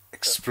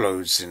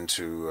explodes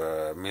into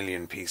a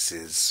million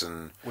pieces,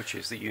 and which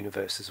is the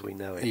universe as we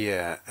know it.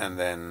 Yeah, and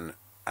then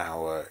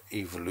our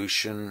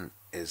evolution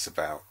is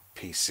about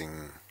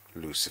piecing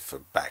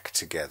Lucifer back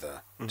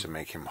together to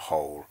make him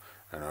whole,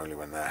 and only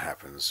when that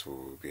happens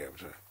will we be able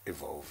to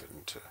evolve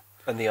into...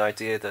 And the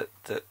idea that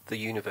the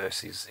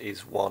universe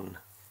is one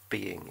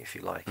being, if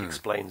you like,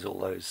 explains all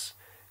those.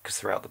 Because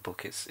throughout the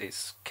book, it's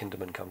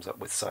Kinderman comes up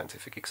with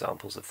scientific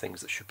examples of things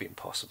that should be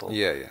impossible,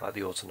 like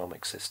the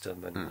autonomic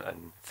system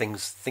and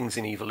things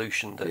in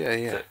evolution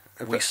that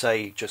we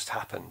say just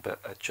happen, but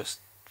are just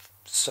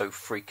so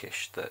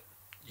freakish that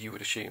you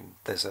would assume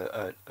there's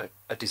a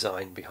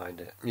design behind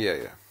it.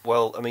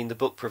 Well, I mean, the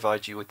book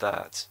provides you with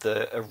that.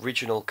 The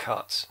original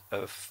cut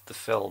of the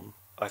film,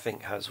 I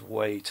think, has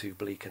way too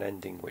bleak an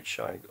ending, which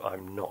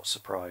I'm not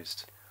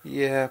surprised.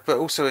 Yeah, but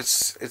also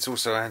it's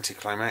also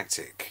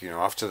anticlimactic. You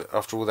know, after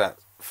all that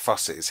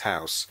fuss at his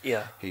house,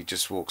 he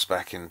just walks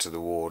back into the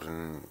ward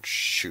and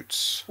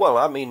shoots. Well,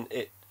 I mean,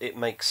 it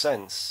makes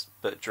sense,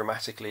 but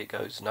dramatically it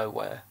goes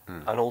nowhere.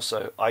 And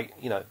also, I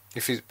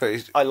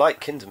like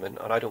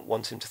Kinderman, and I don't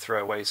want him to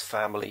throw away his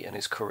family and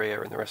his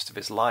career and the rest of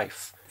his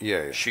life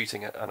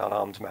shooting at an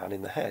unarmed man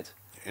in the head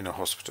in a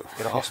hospital.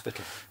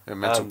 A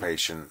mental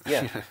patient.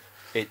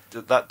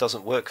 That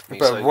doesn't work for me.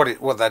 But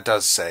what that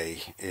does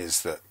say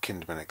is that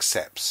Kinderman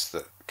accepts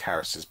that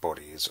Karras's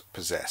body is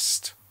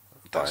possessed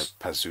by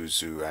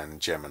Pazuzu and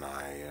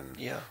Gemini,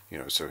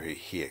 and so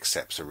he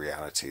accepts a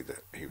reality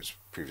that he was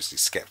previously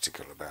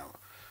skeptical about.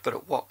 But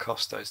at what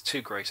cost, though? It's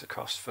too great a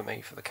cost for me,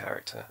 for the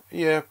character.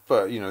 Yeah,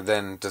 but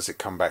then does it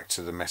come back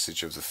to the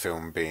message of the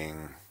film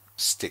being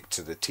stick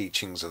to the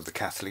teachings of the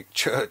Catholic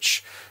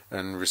Church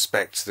and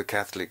respect the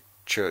Catholic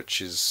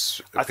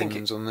Church's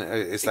opinions on it?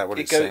 Is that what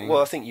it's saying?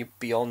 Well, I think you're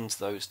beyond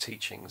those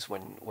teachings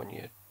when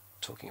you're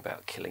talking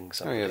about killing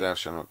somebody. Oh yeah, thou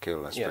shalt not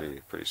kill. That's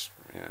pretty.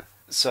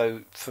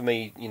 So for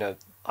me,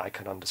 I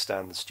can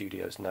understand the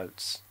studio's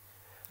notes.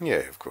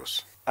 Yeah, of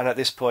course. And at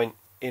this point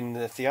in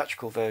the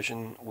theatrical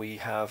version, we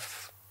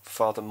have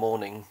Father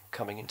Morning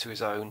coming into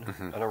his own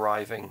and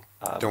arriving.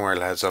 Don't worry,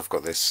 lads, I've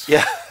got this.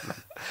 Yeah,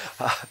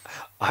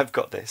 I've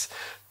got this.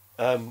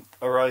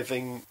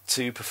 Arriving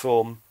to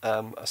perform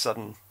a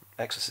sudden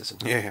exorcism.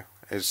 Yeah,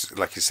 it's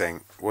like you're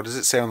saying. What does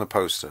it say on the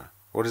poster?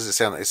 What does it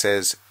say on it? It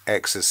says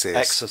Exorcist.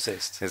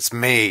 Exorcist. It's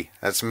me.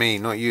 That's me,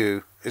 not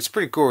you. It's a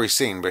pretty gory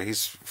scene, but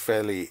he's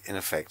fairly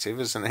ineffective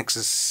as an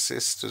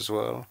exorcist as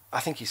well. I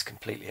think he's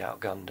completely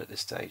outgunned at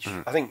this stage.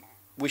 I think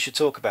we should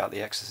talk about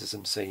the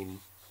exorcism scene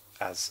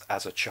as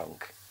a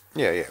chunk.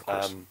 Yeah, of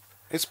course.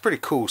 It's a pretty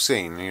cool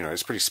scene,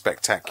 it's pretty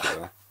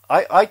spectacular.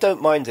 I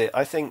don't mind it.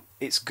 I think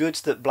it's good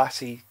that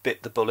Blatty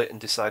bit the bullet and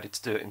decided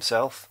to do it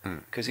himself,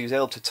 because he was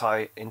able to tie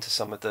it into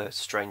some of the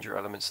stranger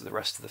elements of the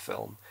rest of the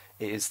film.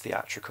 It is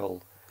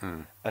theatrical,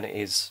 and it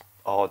is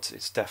odd.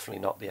 It's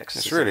definitely not the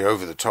Exorcist. It's really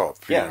over the top,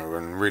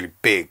 and really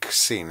big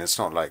scene. It's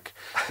not like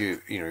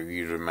you'd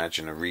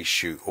imagine a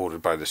reshoot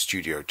ordered by the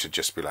studio to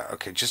just be like,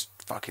 okay, just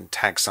fucking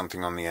tag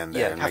something on the end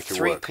there and make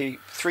it work.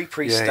 Three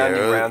priests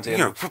standing around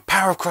him.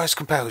 Power of Christ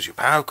compels you.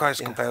 Power of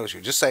Christ compels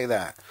you. Just say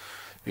that.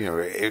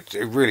 It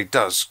really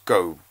does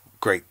go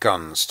great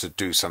guns to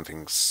do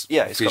something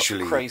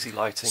visually got crazy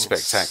lighting,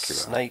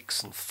 spectacular,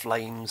 snakes and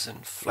flames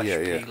and flesh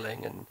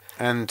peeling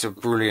and a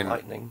brilliant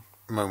lightning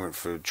moment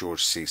for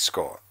George C.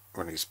 Scott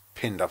when he's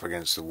pinned up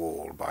against the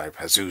wall by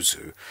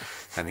Pazuzu,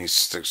 and he's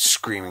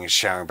screaming and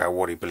shouting about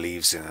what he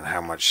believes in and how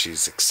much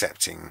he's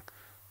accepting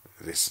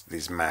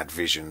these mad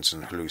visions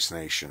and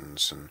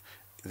hallucinations and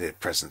the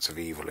presence of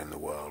evil in the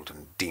world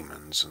and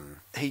demons. And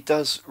he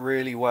does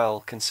really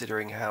well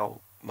considering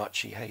how much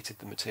he hated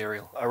the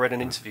material. I read an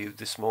interview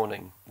this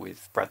morning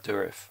with Brad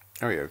Dourif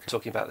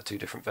talking about the two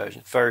different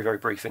versions. Very, very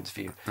brief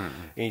interview.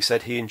 And he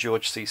said he and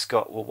George C.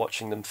 Scott were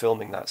watching them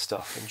filming that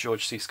stuff, and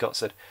George C. Scott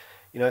said,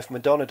 if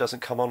Madonna doesn't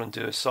come on and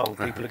do a song,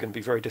 people are going to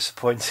be very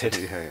disappointed.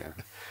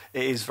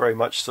 It is very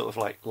much sort of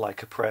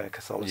like a prayer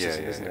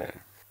Catholicism, isn't it?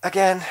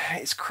 Again,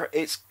 it's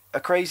a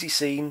crazy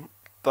scene,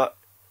 but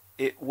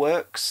it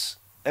works.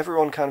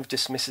 Everyone kind of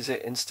dismisses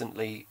it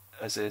instantly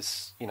as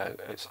it's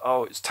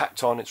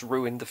tacked on, it's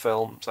ruined the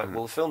film. It's like,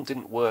 well, the film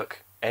didn't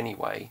work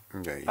anyway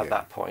at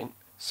that point,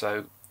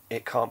 so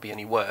it can't be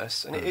any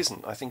worse, and it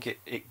isn't. I think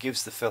it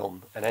gives the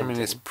film an ending. I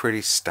mean, it's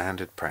pretty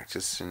standard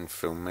practice in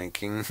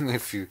filmmaking.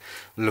 If you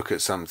look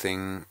at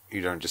something,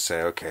 you don't just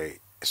say, okay,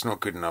 it's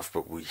not good enough,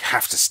 but we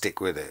have to stick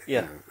with it.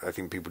 I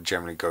think people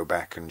generally go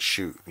back and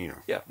shoot,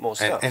 more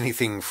stuff.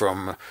 Anything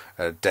from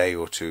a day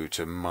or two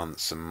to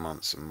months and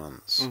months and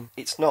months.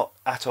 It's not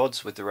at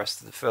odds with the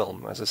rest of the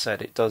film. As I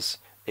said, it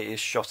is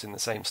shot in the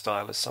same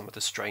style as some of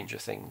the stranger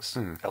things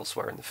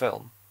elsewhere in the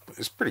film.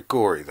 It's pretty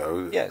gory,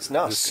 though. Yeah, it's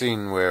nasty. The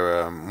scene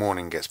where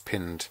Morning gets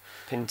pinned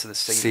to the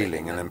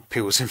ceiling and then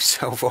peels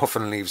himself off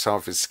and leaves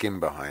half his skin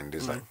behind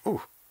is like,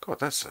 oh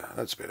God, that's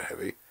a bit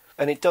heavy.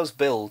 And it does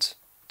build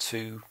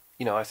to,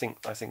 I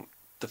think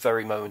the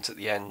very moment at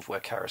the end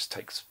where Karras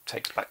takes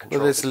back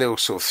control. Well, there's a little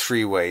sort of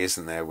three-way,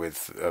 isn't there,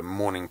 with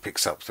Morning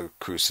picks up the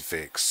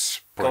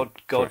crucifix.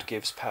 God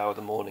gives power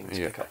the Morning to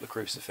pick up the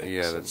crucifix.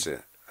 Yeah, that's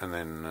it. And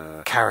then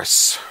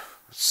Karras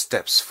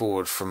steps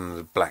forward from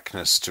the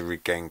blackness to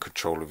regain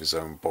control of his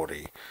own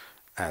body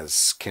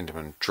as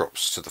Kinderman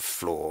drops to the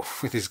floor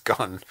with his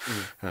gun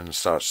and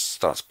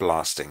starts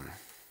blasting.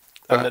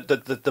 And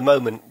the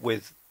moment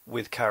with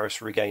Karras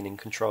regaining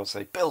control,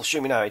 say, Bill,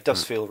 shoot me now, it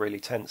does feel really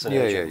tense and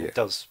urgent. It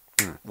does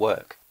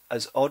work.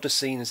 As odd a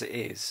scene as it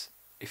is,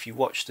 if you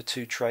watch the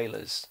 2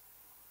 trailers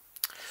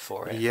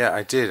for it, Yeah,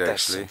 I did there's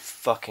actually. some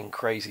fucking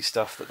crazy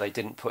stuff that they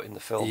didn't put in the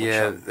film.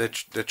 Yeah,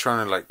 they're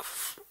trying to like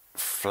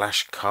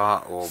flash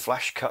cut or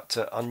flash cut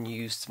to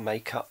unused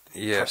makeup,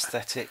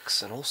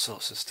 prosthetics, and all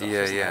sorts of stuff.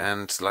 Yeah,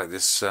 and like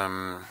this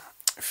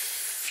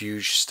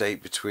fugue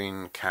state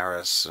between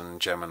Karis and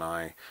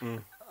Gemini,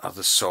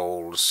 other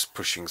souls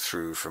pushing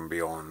through from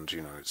beyond.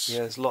 You know, it's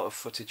there's a lot of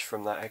footage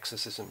from that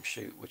exorcism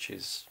shoot, which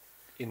is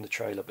in the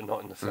trailer but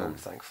not in the film,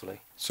 thankfully.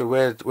 So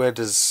where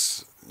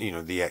does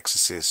the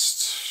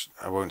Exorcist,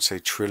 I won't say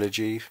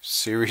trilogy,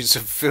 series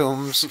of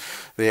films,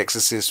 the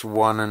Exorcist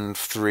 1 and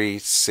 3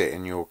 sit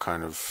in your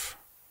kind of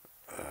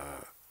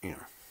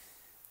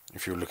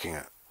if you're looking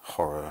at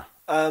horror?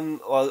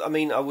 Well, I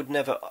mean, I would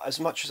never, as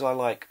much as I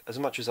like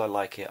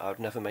it, I would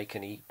never make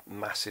any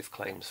massive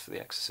claims for the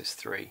Exorcist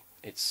 3.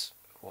 It's,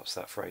 what's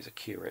that phrase? A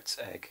curate's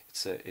egg.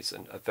 It's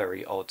a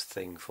very odd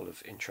thing, full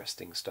of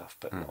interesting stuff,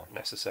 but not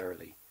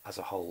necessarily as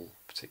a whole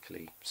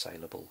particularly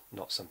saleable.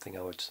 Not something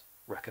I would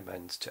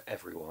recommend to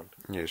everyone.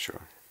 Yeah,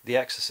 sure. The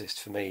Exorcist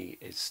for me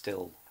is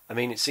still, I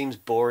mean, it seems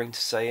boring to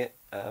say it.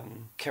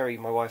 Kerry,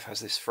 my wife,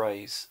 has this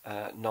phrase,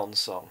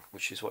 non-song,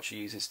 which is what she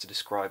uses to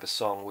describe a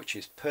song which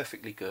is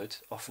perfectly good,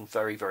 often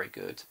very, very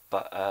good,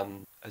 but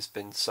has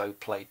been so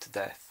played to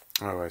death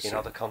in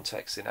other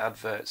contexts, in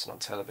adverts and on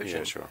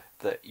television,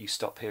 that you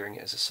stop hearing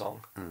it as a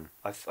song.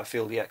 I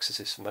feel The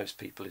Exorcist for most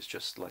people is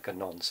just like a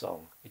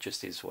non-song. It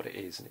just is what it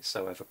is, and it's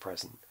so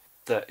ever-present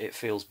that it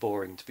feels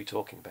boring to be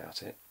talking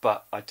about it.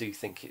 But I do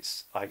think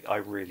I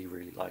really,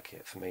 really like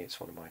it. For me, it's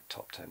one of my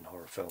top 10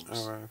 horror films.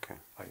 Oh, right, okay.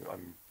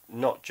 I'm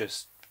not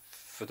just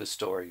for the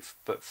story,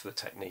 but for the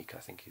technique. I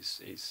think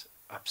is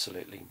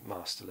absolutely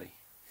masterly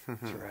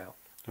throughout.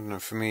 I don't know.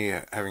 For me,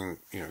 having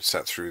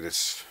sat through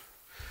this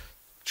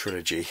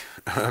trilogy,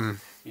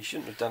 you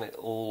shouldn't have done it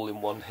all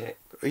in one hit.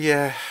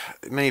 Yeah,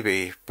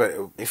 maybe. But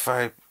if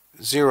I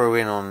zero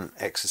in on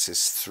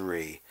Exorcist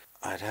 3,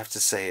 I'd have to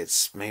say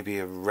it's maybe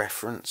a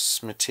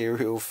reference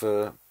material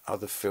for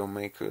other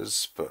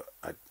filmmakers, but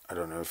I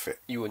don't know if it...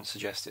 You wouldn't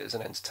suggest it as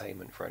an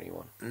entertainment for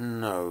anyone?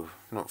 No,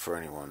 not for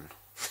anyone.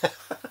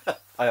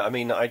 I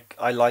mean,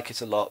 I like it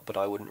a lot, but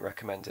I wouldn't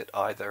recommend it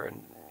either.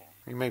 And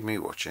you made me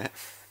watch it.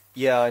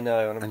 Yeah, I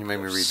know. And you made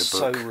me read the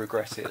book. So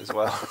regret it as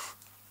well.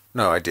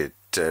 No, I did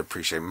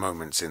appreciate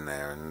moments in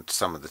there and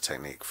some of the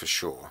technique for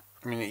sure.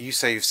 I mean, you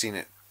say you've seen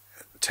it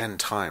 10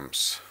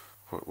 times.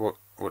 What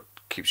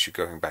keeps you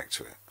going back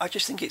to it? I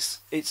just think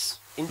it's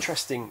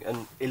interesting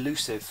and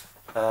elusive,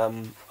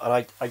 and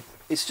I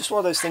it's just one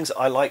of those things that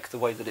I like the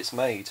way that it's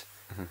made.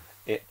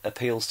 It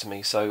appeals to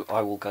me, so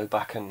I will go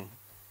back and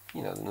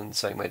in the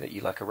same way that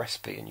you like a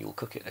recipe and you'll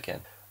cook it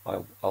again,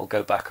 I'll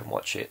go back and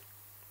watch it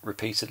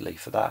repeatedly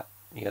for that.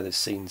 There's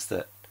scenes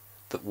that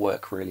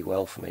work really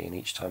well for me, and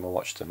each time I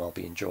watch them, I'll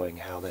be enjoying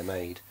how they're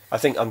made. I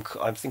think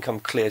I'm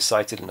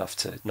clear-sighted enough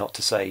to not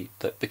to say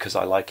that because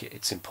I like it,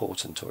 it's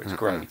important or it's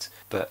great.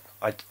 But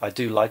I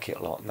do like it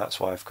a lot, and that's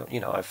why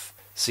I've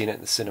seen it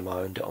in the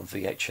cinema, owned it on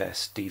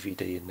VHS,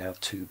 DVD, and now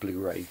 2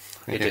 Blu-ray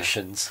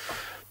editions.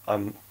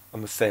 I'm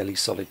a fairly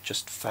solid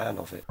just fan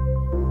of it.